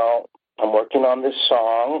said, well, I'm working on this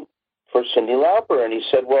song for Cyndi Lauper. And he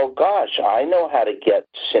said, well, gosh, I know how to get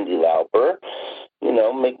Cyndi Lauper.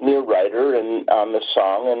 Make me a writer on the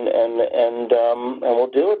song, and we'll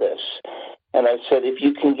do this. And I said, if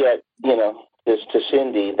you can get, this to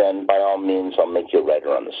Cyndi, then by all means, I'll make you a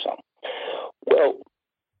writer on the song. Well,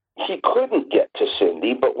 he couldn't get to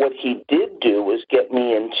Cyndi, but what he did do was get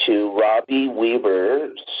me into Robbie Weaver,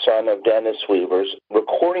 son of Dennis Weaver's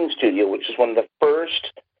recording studio, which is one of the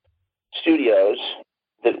first studios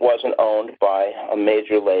that wasn't owned by a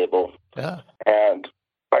major label. Yeah. And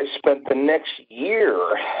I spent the next year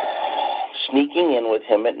sneaking in with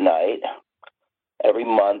him at night. Every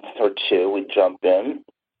month or two, we'd jump in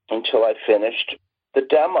until I finished the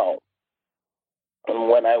demo. And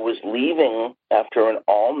when I was leaving after an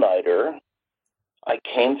all-nighter, I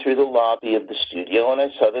came through the lobby of the studio and I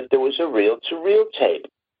saw that there was a reel-to-reel tape.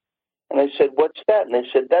 And I said, what's that? And they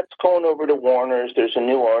said, that's going over to Warner's. There's a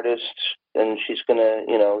new artist, and she's going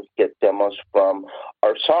to, get demos from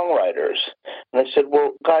our songwriters. And I said,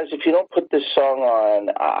 well, guys, if you don't put this song on,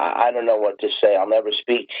 I don't know what to say. I'll never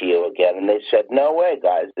speak to you again. And they said, no way,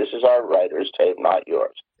 guys. This is our writer's tape, not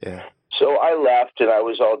yours. Yeah. So I left, and I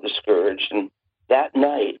was all discouraged. And that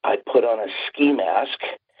night, I put on a ski mask,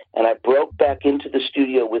 and I broke back into the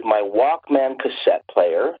studio with my Walkman cassette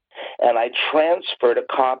player, and I transferred a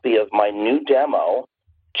copy of my new demo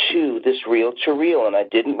to this reel-to-reel, and I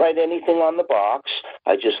didn't write anything on the box.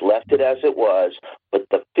 I just left it as it was, but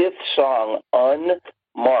the fifth song,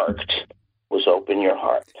 unmarked, was Open Your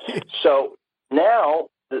Heart. So now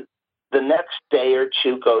the next day or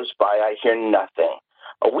two goes by, I hear nothing.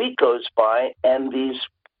 A week goes by, and these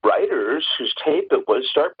writers whose tape it was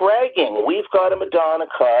start bragging. We've got a Madonna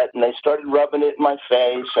cut, and they started rubbing it in my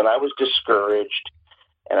face, and I was discouraged,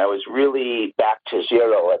 and I was really back to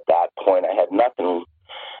zero at that point. I had nothing,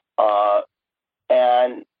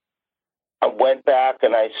 and I went back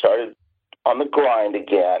and I started on the grind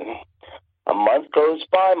again. A month goes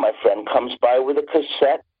by. My friend comes by with a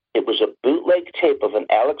cassette. It was a bootleg tape of an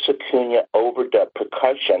Alex Acuna overdub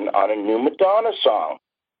percussion on a new Madonna song.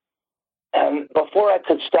 And before I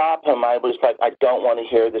could stop him, I was like, I don't want to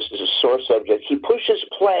hear this as a sore subject. He pushes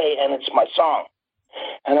play, and it's my song.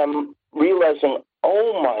 And I'm realizing,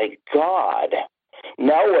 oh, my God,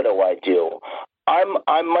 now what do?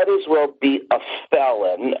 I might as well be a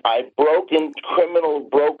felon. I broke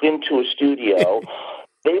into a studio.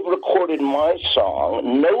 They've recorded my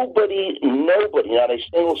song. Nobody, not a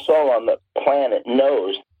single soul on the planet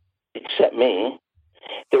knows except me.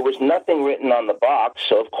 There was nothing written on the box,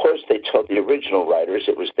 so of course they told the original writers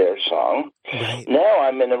it was their song. Right. Now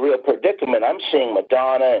I'm in a real predicament. I'm seeing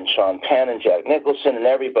Madonna and Sean Penn and Jack Nicholson, and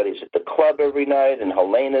everybody's at the club every night, and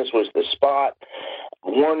Helena's was the spot.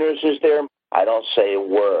 Warner's is there. I don't say a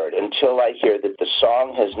word until I hear that the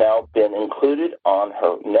song has now been included on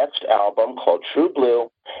her next album called True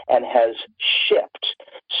Blue and has shipped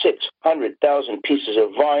 600,000 pieces of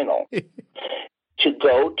vinyl. To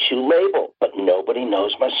go to label, but nobody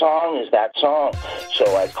knows my song is that song.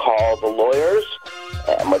 So I called the lawyers,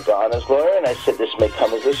 Madonna's lawyer, and I said, this may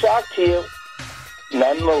come as a shock to you.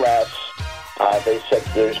 Nonetheless, they said,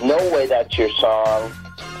 there's no way that's your song.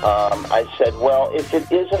 I said, well, if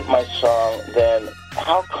it isn't my song, then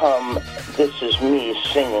how come this is me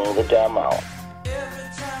singing the demo?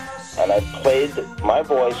 And I played my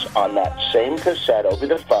voice on that same cassette over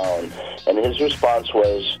the phone, and his response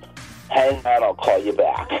was, hang on, I'll call you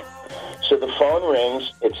back. So the phone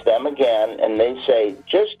rings, it's them again, and they say,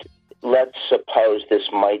 just let's suppose this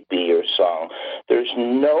might be your song. There's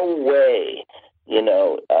no way,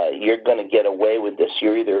 you're going to get away with this.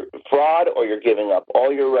 You're either fraud or you're giving up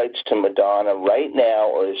all your rights to Madonna right now,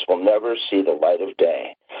 or this will never see the light of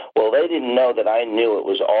day. Well, they didn't know that I knew it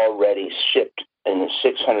was already shipped in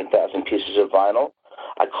 600,000 pieces of vinyl.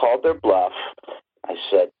 I called their bluff. I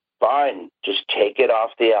said, fine, just take it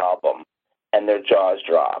off the album. And their jaws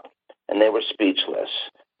dropped, and they were speechless.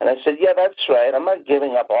 And I said, yeah, that's right. I'm not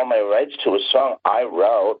giving up all my rights to a song I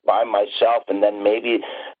wrote by myself, and then maybe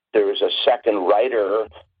there was a second writer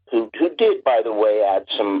who did, by the way, add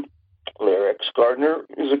some lyrics. Gardner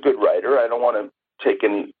is a good writer. I don't want to take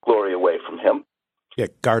any glory away from him. Yeah,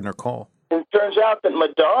 Gardner Cole. It turns out that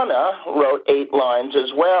Madonna wrote 8 lines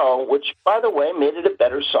as well, which, by the way, made it a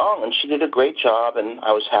better song, and she did a great job, and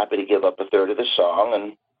I was happy to give up a third of the song,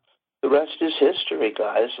 and the rest is history,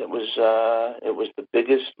 guys. It was the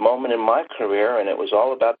biggest moment in my career, and it was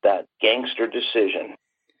all about that gangster decision.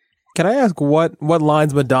 Can I ask what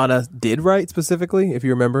lines Madonna did write specifically, if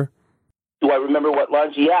you remember? Do I remember what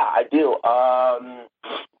lines? Yeah, I do.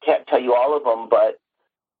 Can't tell you all of them, but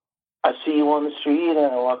I see you on the street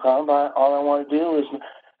and I walk on by. All I want to do is,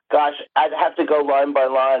 gosh, I'd have to go line by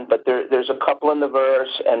line, but there's a couple in the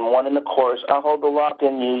verse and one in the chorus. I'll hold the lock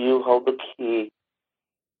and you hold the key.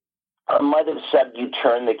 I might have said you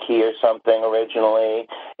turn the key or something originally.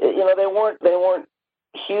 They weren't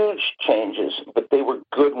huge changes, but they were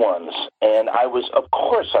good ones. And of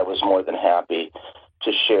course I was more than happy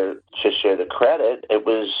to share the credit. It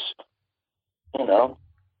was,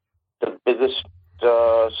 the biggest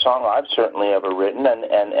song I've certainly ever written,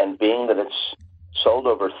 and being that it's sold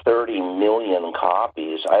over 30 million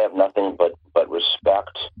copies, I have nothing but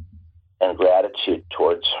respect and gratitude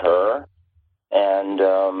towards her. And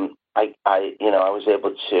I was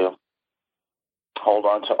able to hold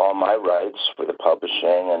on to all my rights for the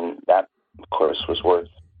publishing, and that, of course, was worth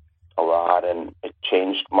a lot, and it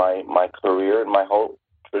changed my career and my whole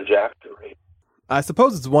trajectory. I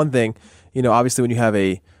suppose it's one thing, obviously when you have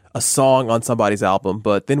a song on somebody's album,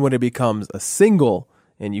 but then when it becomes a single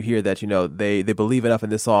and you hear that, they believe enough in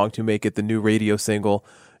this song to make it the new radio single,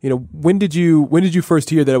 when did you first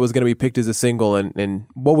hear that it was going to be picked as a single, and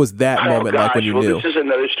what was that moment like when you knew? This is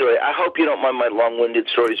another story. I hope you don't mind my long-winded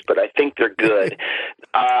stories, but I think they're good.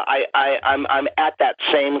 I'm at that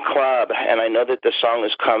same club, and I know that the song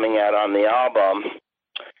is coming out on the album,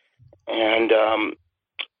 and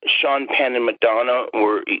Sean Penn and Madonna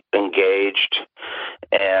were engaged,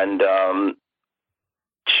 and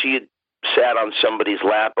she had sat on somebody's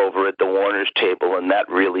lap over at the Warner's table, and that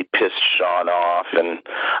really pissed Sean off. And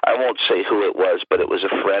I won't say who it was, but it was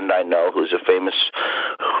a friend I know who's a famous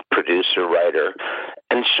producer, writer.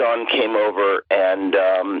 And Sean came over and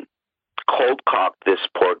cold-cocked this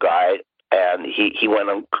poor guy, and he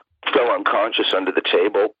fell unconscious under the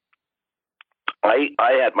table. I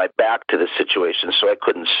had my back to the situation, so I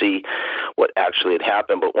couldn't see what actually had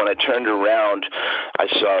happened. But when I turned around, I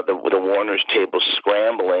saw the Warner's table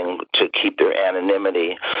scrambling to keep their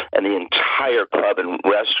anonymity, and the entire club and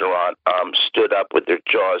restaurant stood up with their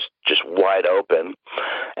jaws just wide open.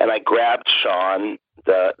 And I grabbed Sean,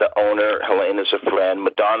 the owner. Helena's a friend.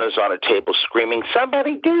 Madonna's on a table screaming,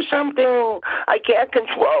 "Somebody do something! I can't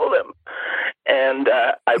control him." And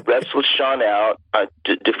I wrestled Sean out,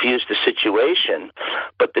 diffused the situation.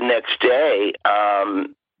 But the next day,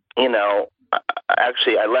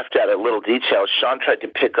 actually, I left out a little detail. Sean tried to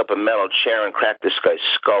pick up a metal chair and crack this guy's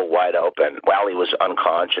skull wide open while he was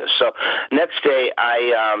unconscious. So next day,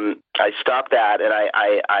 I stopped that, and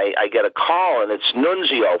I get a call, and it's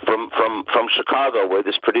Nunzio from Chicago, where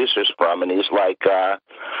this producer's from, and he's like,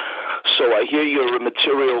 "So I hear you're a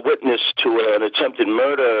material witness to an attempted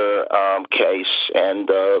murder case, and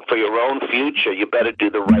for your own future, you better do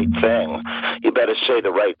the right thing. You better say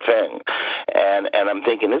the right thing." And I'm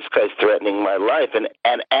thinking, this guy's threatening my life. And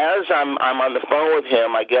as I'm on the phone with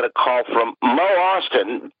him, I get a call from Mo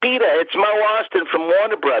Austin. "Peter, it's Mo Austin from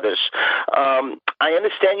Warner Brothers. I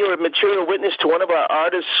understand you're a material witness to one of our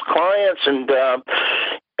artists' clients, and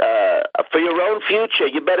for your own future,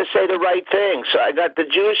 you better say the right thing." So I got the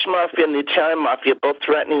Jewish mafia and the Italian mafia both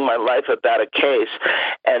threatening my life about a case,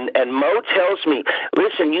 and Mo tells me,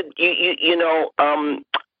 "Listen,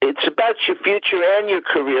 it's about your future and your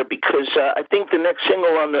career, because I think the next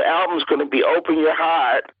single on the album is going to be Open Your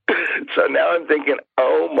Heart. So now I'm thinking,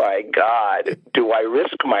 oh my God, do I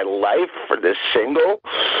risk my life for this single?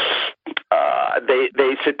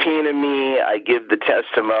 They subpoena me, I give the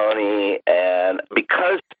testimony, and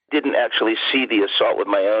because I didn't actually see the assault with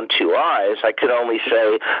my own two eyes, I could only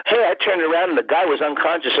say, hey, I turned around and the guy was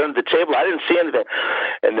unconscious under the table. I didn't see anything.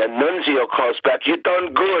 And then Nunzio calls back, you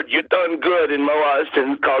done good, you done good. And Mo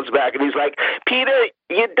Ostin calls back, and he's like, Peter,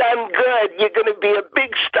 you done good. You're going to be a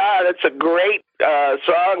big star. That's a great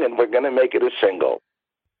song, and we're going to make it a single.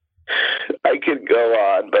 I could go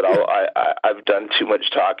on, but I've done too much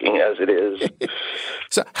talking as it is.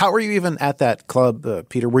 So how were you even at that club,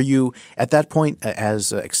 Peter? Were you at that point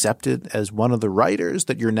as accepted as one of the writers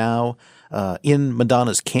that you're now in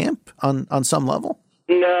Madonna's camp on some level?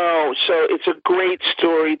 No, so it's a great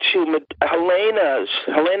story too. Helena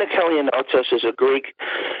Kallianotis is a Greek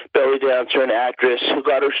belly dancer and actress who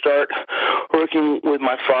got her start working with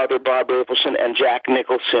my father, Bob Rafelson, and Jack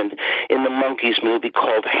Nicholson in the Monkees movie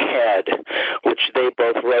called Head, which they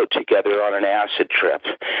both wrote together on an acid trip.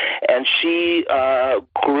 And she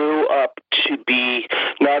grew up to be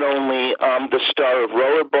not only the star of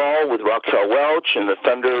Rollerball with Raquel Welch and the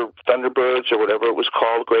Thunderbirds or whatever it was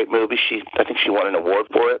called, great movie. I think she won an award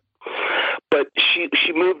for it. But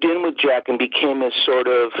she moved in with Jack and became a sort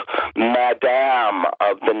of madame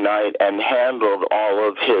of the night and handled all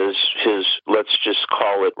of his let's just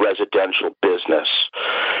call it residential business.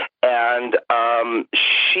 And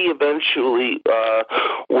she eventually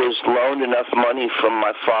was loaned enough money from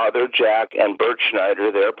my father, Jack, and Bert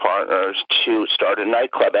Schneider, their partners, to start a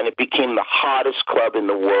nightclub. And it became the hottest club in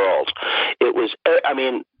the world. It was,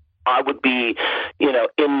 I would be,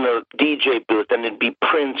 in the DJ booth, and it'd be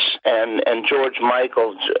Prince and George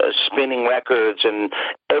Michael spinning records, and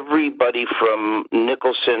everybody from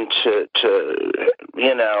Nicholson to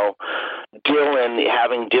Dylan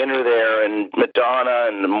having dinner there, and Madonna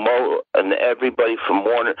and Mo and everybody from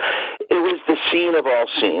Warner. It was the scene of all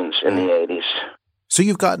scenes in the 80s. So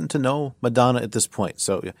you've gotten to know Madonna at this point.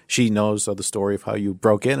 So she knows the story of how you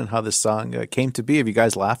broke in and how this song came to be. Have you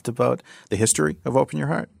guys laughed about the history of Open Your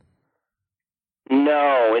Heart?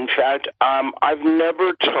 No, in fact, I've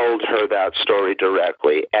never told her that story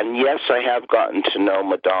directly. And yes, I have gotten to know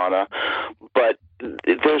Madonna, but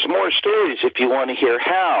there's more stories if you want to hear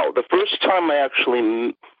how. The first time I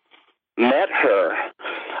actually met her,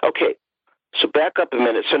 okay, so back up a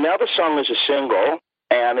minute. So now the song is a single,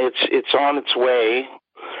 and it's on its way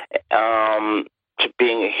to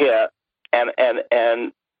being a hit,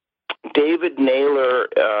 and David Naylor,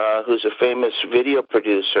 who's a famous video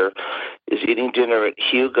producer, is eating dinner at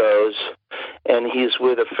Hugo's, and he's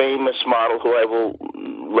with a famous model who I will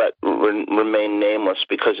let remain nameless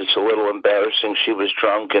because it's a little embarrassing. She was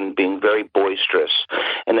drunk and being very boisterous.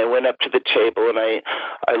 And I went up to the table, and I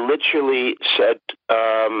literally said,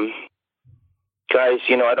 guys,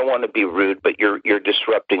 I don't want to be rude, but you're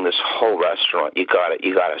disrupting this whole restaurant. You got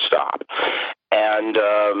to stop. And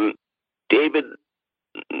David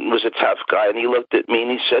was a tough guy, and he looked at me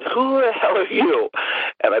and he said, who the hell are you?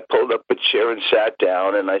 And I pulled up a chair and sat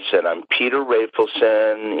down, and I said, I'm Peter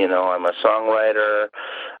Rafelson, I'm a songwriter,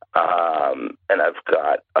 and I've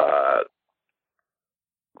got a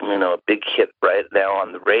big hit right now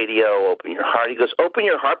on the radio, Open Your Heart. He goes, Open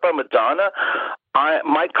Your Heart by Madonna?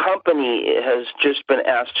 My company has just been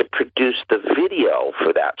asked to produce the video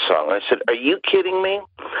for that song. I said, are you kidding me?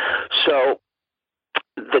 So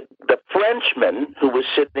the Frenchman who was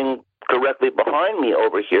sitting directly behind me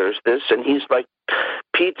overhears this, and he's like,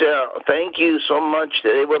 Peter, thank you so much.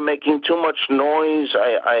 They were making too much noise.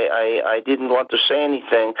 I didn't want to say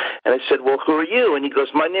anything. And I said, well, who are you? And he goes,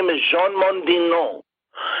 my name is Jean Mondino.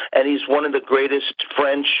 And he's one of the greatest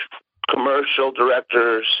French commercial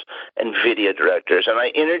directors and video directors. And I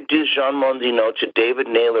introduced Jean Mondino to David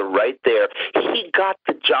Naylor right there. He got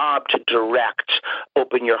the job to direct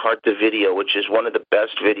Open Your Heart, the video, which is one of the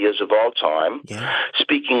best videos of all time. Yeah.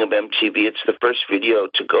 Speaking of MTV, it's the first video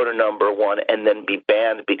to go to #1 and then be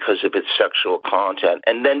banned because of its sexual content,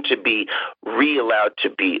 and then to be re-allowed to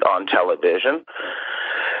be on television.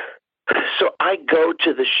 So I go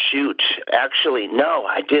to the shoot. Actually, no,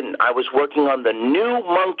 I didn't. I was working on the New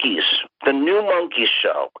Monkees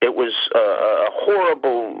show. It was a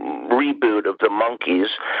horrible reboot of the Monkees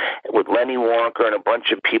with Lenny Waronker and a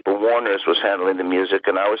bunch of people. Warner's was handling the music,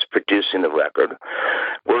 and I was producing the record.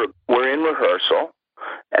 We're in rehearsal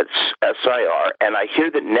at SIR, and I hear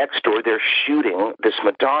that next door they're shooting this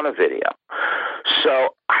Madonna video.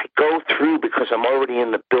 So I go through because I'm already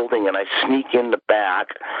in the building, and I sneak in the back,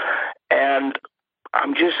 and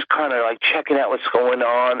I'm just kind of like checking out what's going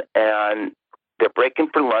on, and they're breaking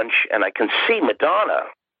for lunch, and I can see Madonna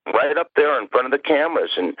right up there in front of the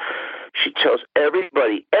cameras, and she tells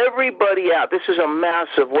everybody out. This is a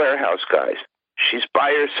massive warehouse, guys. She's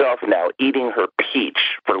by herself now eating her peach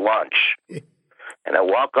for lunch. And I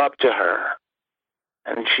walk up to her,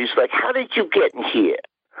 and she's like, how did you get in here?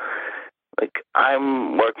 Like,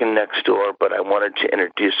 I'm working next door, but I wanted to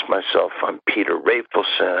introduce myself. I'm Peter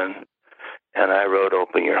Rafelson, and I wrote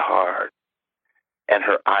Open Your Heart. And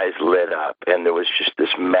her eyes lit up, and there was just this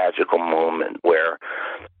magical moment where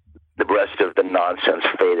the rest of the nonsense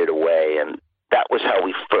faded away, and that was how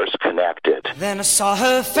we first connected. Then I saw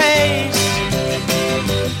her face.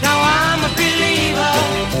 Now I'm a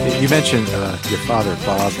believer. You mentioned your father,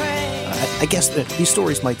 Bob. I guess that these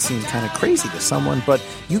stories might seem kind of crazy to someone, but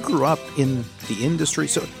you grew up in the industry.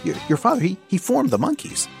 So your father, he formed the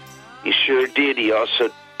Monkees. He sure did. He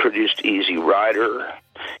also produced Easy Rider.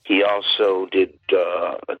 He also did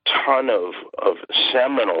a ton of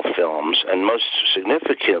seminal films, and most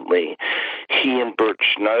significantly, he and Bert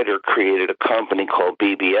Schneider created a company called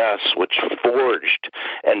BBS, which forged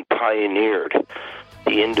and pioneered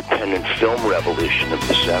the independent film revolution of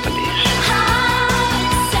the 70s.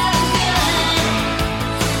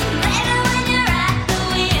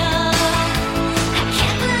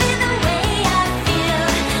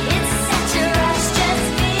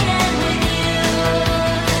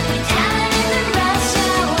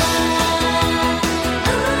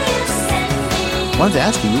 I wanted to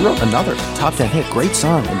ask you, you wrote another top 10 hit, great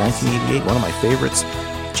song in 1988, one of my favorites,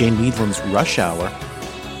 Jane Wiedlin's Rush Hour.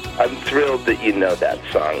 I'm thrilled that you know that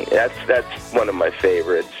song. That's one of my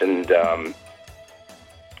favorites, and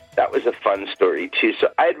that was a fun story, too. So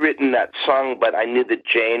I'd written that song, but I knew that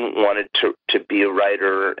Jane wanted to be a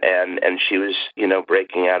writer, and she was,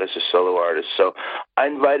 breaking out as a solo artist. So I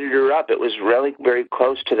invited her up. It was really very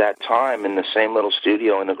close to that time in the same little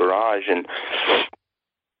studio in the garage, and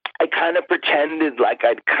I kind of pretended like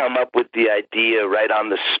I'd come up with the idea right on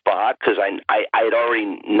the spot because I'd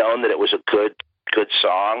already known that it was a good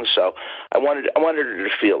song. So I wanted her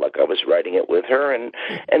to feel like I was writing it with her, and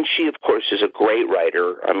she of course is a great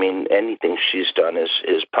writer. I mean, anything she's done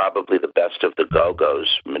is probably the best of the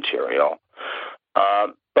Go-Go's material.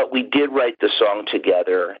 But we did write the song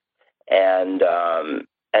together, and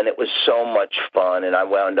it was so much fun. And I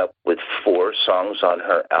wound up with 4 songs on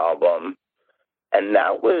her album. And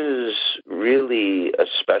that was really a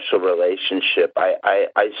special relationship.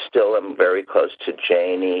 I still am very close to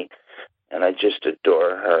Janie, and I just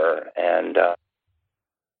adore her. And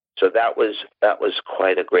so that was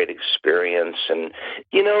quite a great experience. And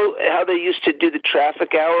you know how they used to do the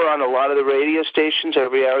traffic hour on a lot of the radio stations?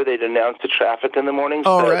 Every hour they'd announce the traffic in the mornings.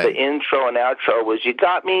 Oh, right. The intro and outro was, you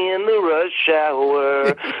got me in the rush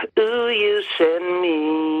hour. Ooh, you send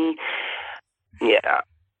me. Yeah.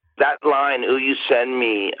 That line, ooh, you send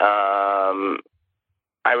me, I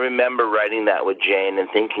remember writing that with Jane and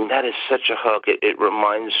thinking that is such a hook. It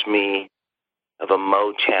reminds me of a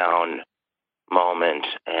Motown moment,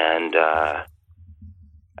 and I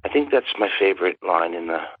think that's my favorite line in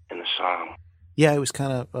the song. Yeah, I was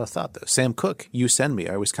kind of thought that. Sam Cooke, you send me.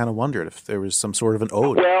 I always kind of wondered if there was some sort of an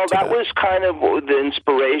ode. Well, to that was kind of the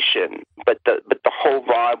inspiration, but the whole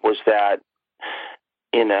vibe was that,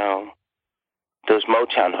 those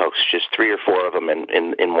Motown hooks, just 3 or 4 of them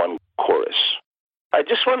in one chorus. I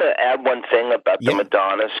just want to add one thing about the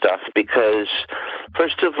Madonna stuff, because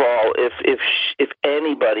first of all, if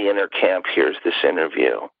anybody in her camp hears this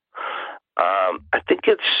interview, I think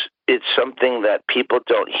it's something that people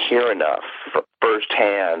don't hear enough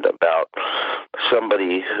firsthand about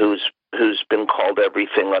somebody who's been called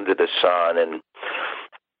everything under the sun. And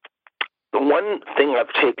the one thing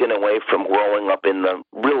I've taken away from growing up in the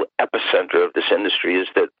real epicenter of this industry is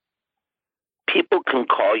that people can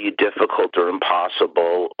call you difficult or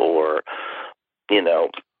impossible or,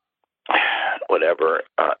 whatever,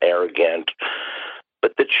 arrogant.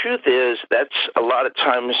 But the truth is that's a lot of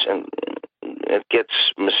times, and it gets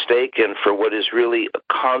mistaken for what is really a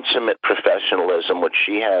consummate professionalism, which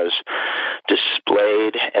she has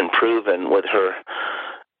displayed and proven with her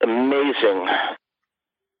amazing,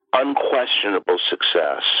 unquestionable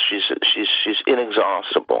success. She's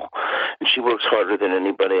inexhaustible, and she works harder than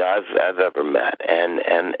anybody I've ever met. And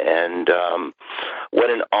what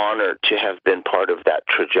an honor to have been part of that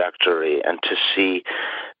trajectory, and to see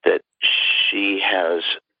that she has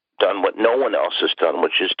done what no one else has done,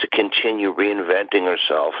 which is to continue reinventing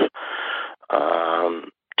herself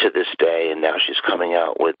to this day. And now she's coming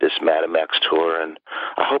out with this Madam X tour, and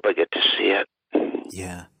I hope I get to see it.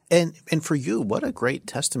 Yeah. And for you, what a great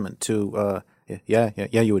testament to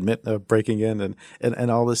You admit breaking in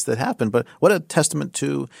and all this that happened. But what a testament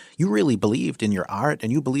to you really believed in your art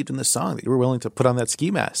and you believed in the song, that you were willing to put on that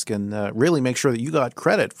ski mask and really make sure that you got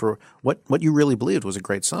credit for what you really believed was a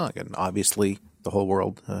great song. And obviously the whole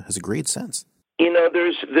world has agreed since. You know,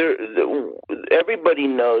 everybody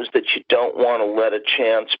knows that you don't want to let a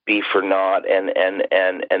chance be for naught, and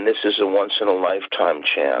this is a once in a lifetime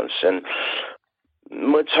chance. And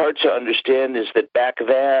what's hard to understand is that back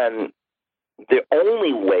then, the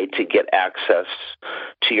only way to get access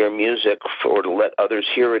to your music or to let others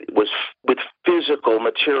hear it was with physical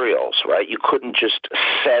materials, right? You couldn't just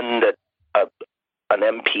send an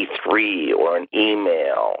MP3 or an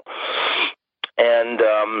email. And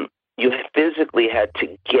you physically had to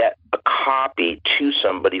get a copy to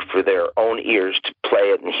somebody for their own ears to play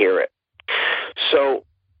it and hear it. So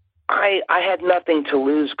I had nothing to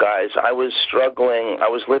lose, guys. I was struggling. I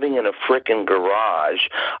was living in a frickin' garage.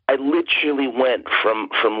 I literally went from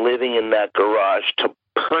living in that garage to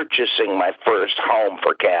purchasing my first home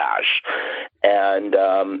for cash. And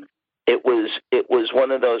it was one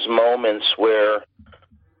of those moments where,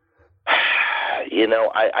 you know,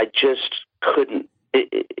 I just couldn't.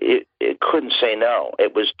 It couldn't say no. There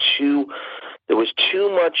was too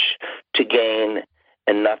much to gain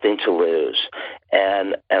and nothing to lose,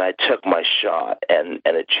 and I took my shot, and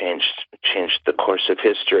it changed the course of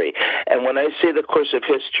history. And when I say the course of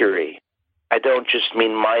history, I don't just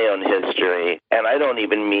mean my own history, and I don't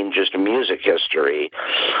even mean just music history.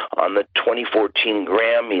 On the 2014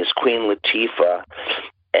 Grammys, Queen Latifah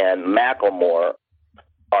and Macklemore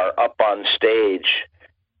are up on stage,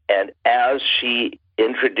 and as she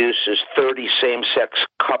introduces 30 same-sex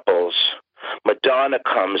couples, Madonna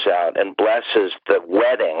comes out and blesses the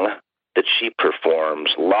wedding that she performs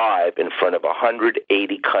live in front of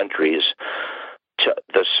 180 countries to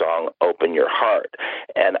the song Open Your Heart.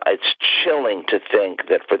 And it's chilling to think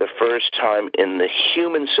that for the first time in the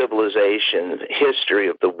human civilization history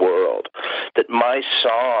of the world, that my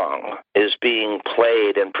song is being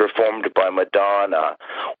played and performed by Madonna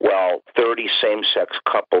while 30 same-sex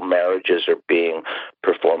couple marriages are being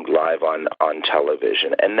performed live on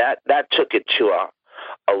television. And that took it to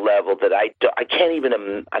a level that I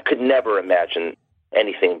could never imagine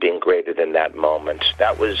anything being greater than that moment.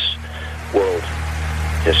 That was world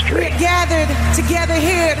history. We're gathered together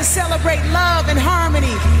here to celebrate love and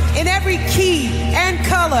harmony in every key and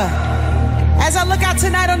color. As I look out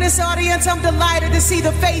tonight on this audience, I'm delighted to see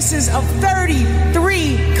the faces of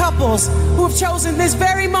 33 couples who have chosen this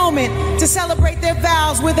very moment to celebrate their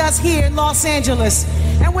vows with us here in Los Angeles,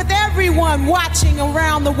 and with everyone watching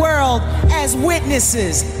around the world as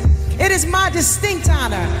witnesses. It is my distinct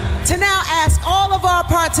honor to now ask all of our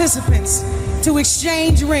participants to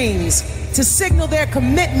exchange rings to signal their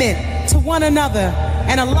commitment to one another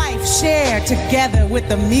and a life shared together with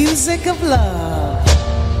the music of love.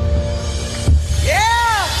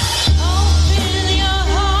 Yeah! Open your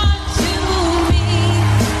heart to me,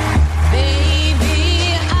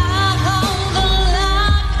 baby. I'll hold the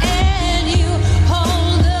lock and you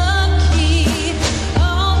hold the key.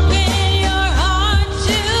 Open your heart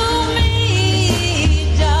to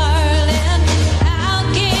me, darling. I'll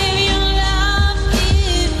give you love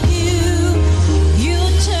if you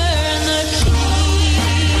turn the key.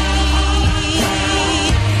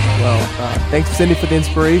 Well, thanks, Cindy, for the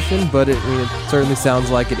inspiration, but it certainly sounds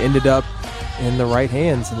like it ended up in the right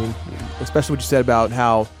hands. I mean, especially what you said about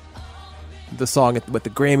how the song with the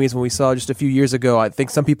Grammys when we saw just a few years ago, I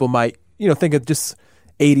think some people might, think of just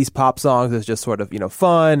 80s pop songs as just sort of,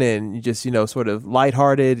 fun and just, sort of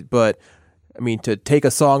lighthearted. But I mean, to take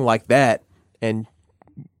a song like that and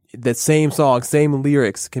that same song, same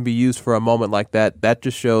lyrics can be used for a moment like that, that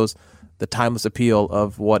just shows the timeless appeal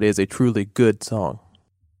of what is a truly good song.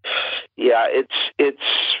 Yeah, it's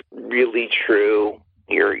really true.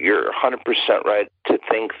 You're 100% right to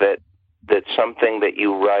think that something that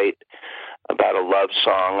you write about a love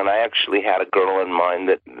song, and I actually had a girl in mind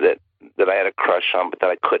that I had a crush on, but that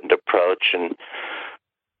I couldn't approach, and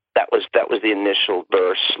that was the initial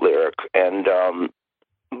verse lyric. And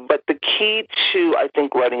but the key to, I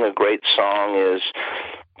think, writing a great song is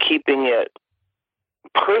keeping it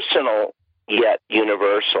personal yet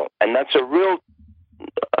universal, and that's a real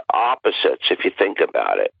opposites if you think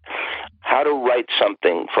about it. How to write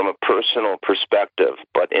something from a personal perspective,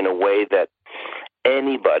 but in a way that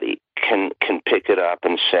anybody can pick it up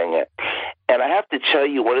and sing it. And I have to tell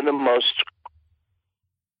you, one of the most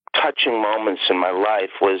touching moments in my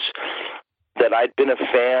life was that I'd been a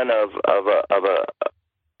fan of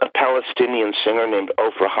a Palestinian singer named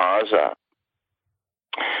Ofra Haza.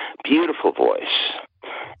 Beautiful voice.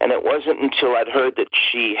 And it wasn't until I'd heard that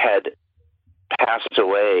she had passed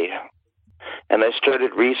away. And I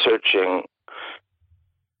started researching,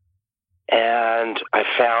 and I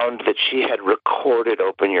found that she had recorded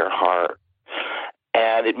Open Your Heart.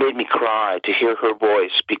 And it made me cry to hear her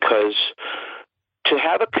voice, because to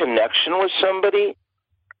have a connection with somebody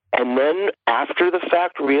and then after the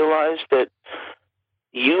fact realize that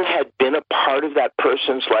you had been a part of that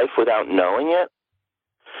person's life without knowing it,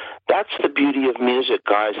 that's the beauty of music,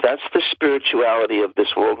 guys. That's the spirituality of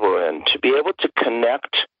this world we're in. To be able to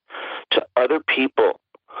connect to other people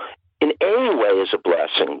in any way is a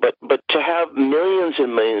blessing, but to have millions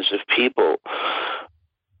and millions of people,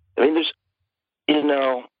 I mean,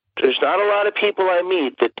 there's not a lot of people I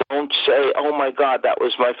meet that don't say, "Oh my God, that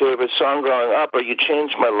was my favorite song growing up," or "You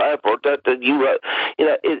changed my life," or it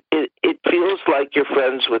feels like you're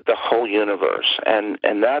friends with the whole universe, and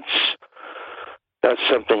that's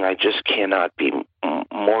something I just cannot be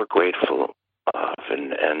more grateful of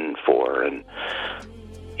and for, and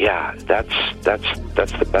yeah, that's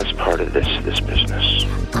the best part of this business.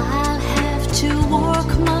 I'll have to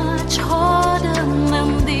work much harder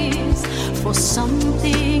than this for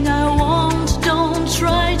something I want. Don't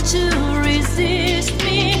try to resist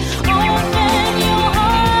me. Open your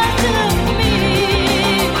heart to me.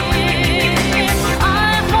 I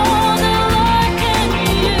hold the lock and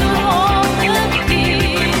you hold the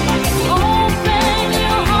key. Open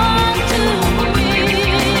your heart to me.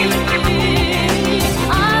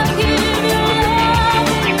 I'll give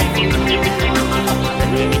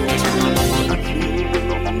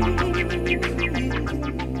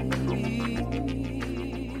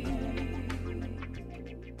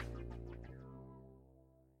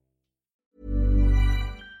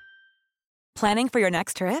Planning for your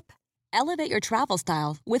next trip? Elevate your travel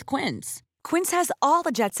style with Quince. Quince has all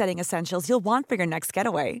the jet-setting essentials you'll want for your next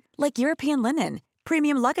getaway, like European linen,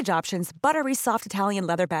 premium luggage options, buttery soft Italian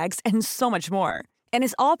leather bags, and so much more. And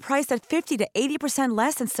is all priced at 50 to 80%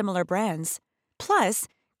 less than similar brands. Plus,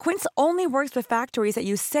 Quince only works with factories that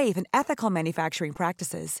use safe and ethical manufacturing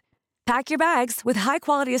practices. Pack your bags with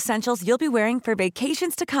high-quality essentials you'll be wearing for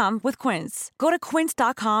vacations to come with Quince. Go to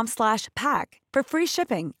quince.com/pack for free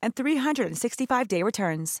shipping and 365-day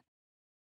returns.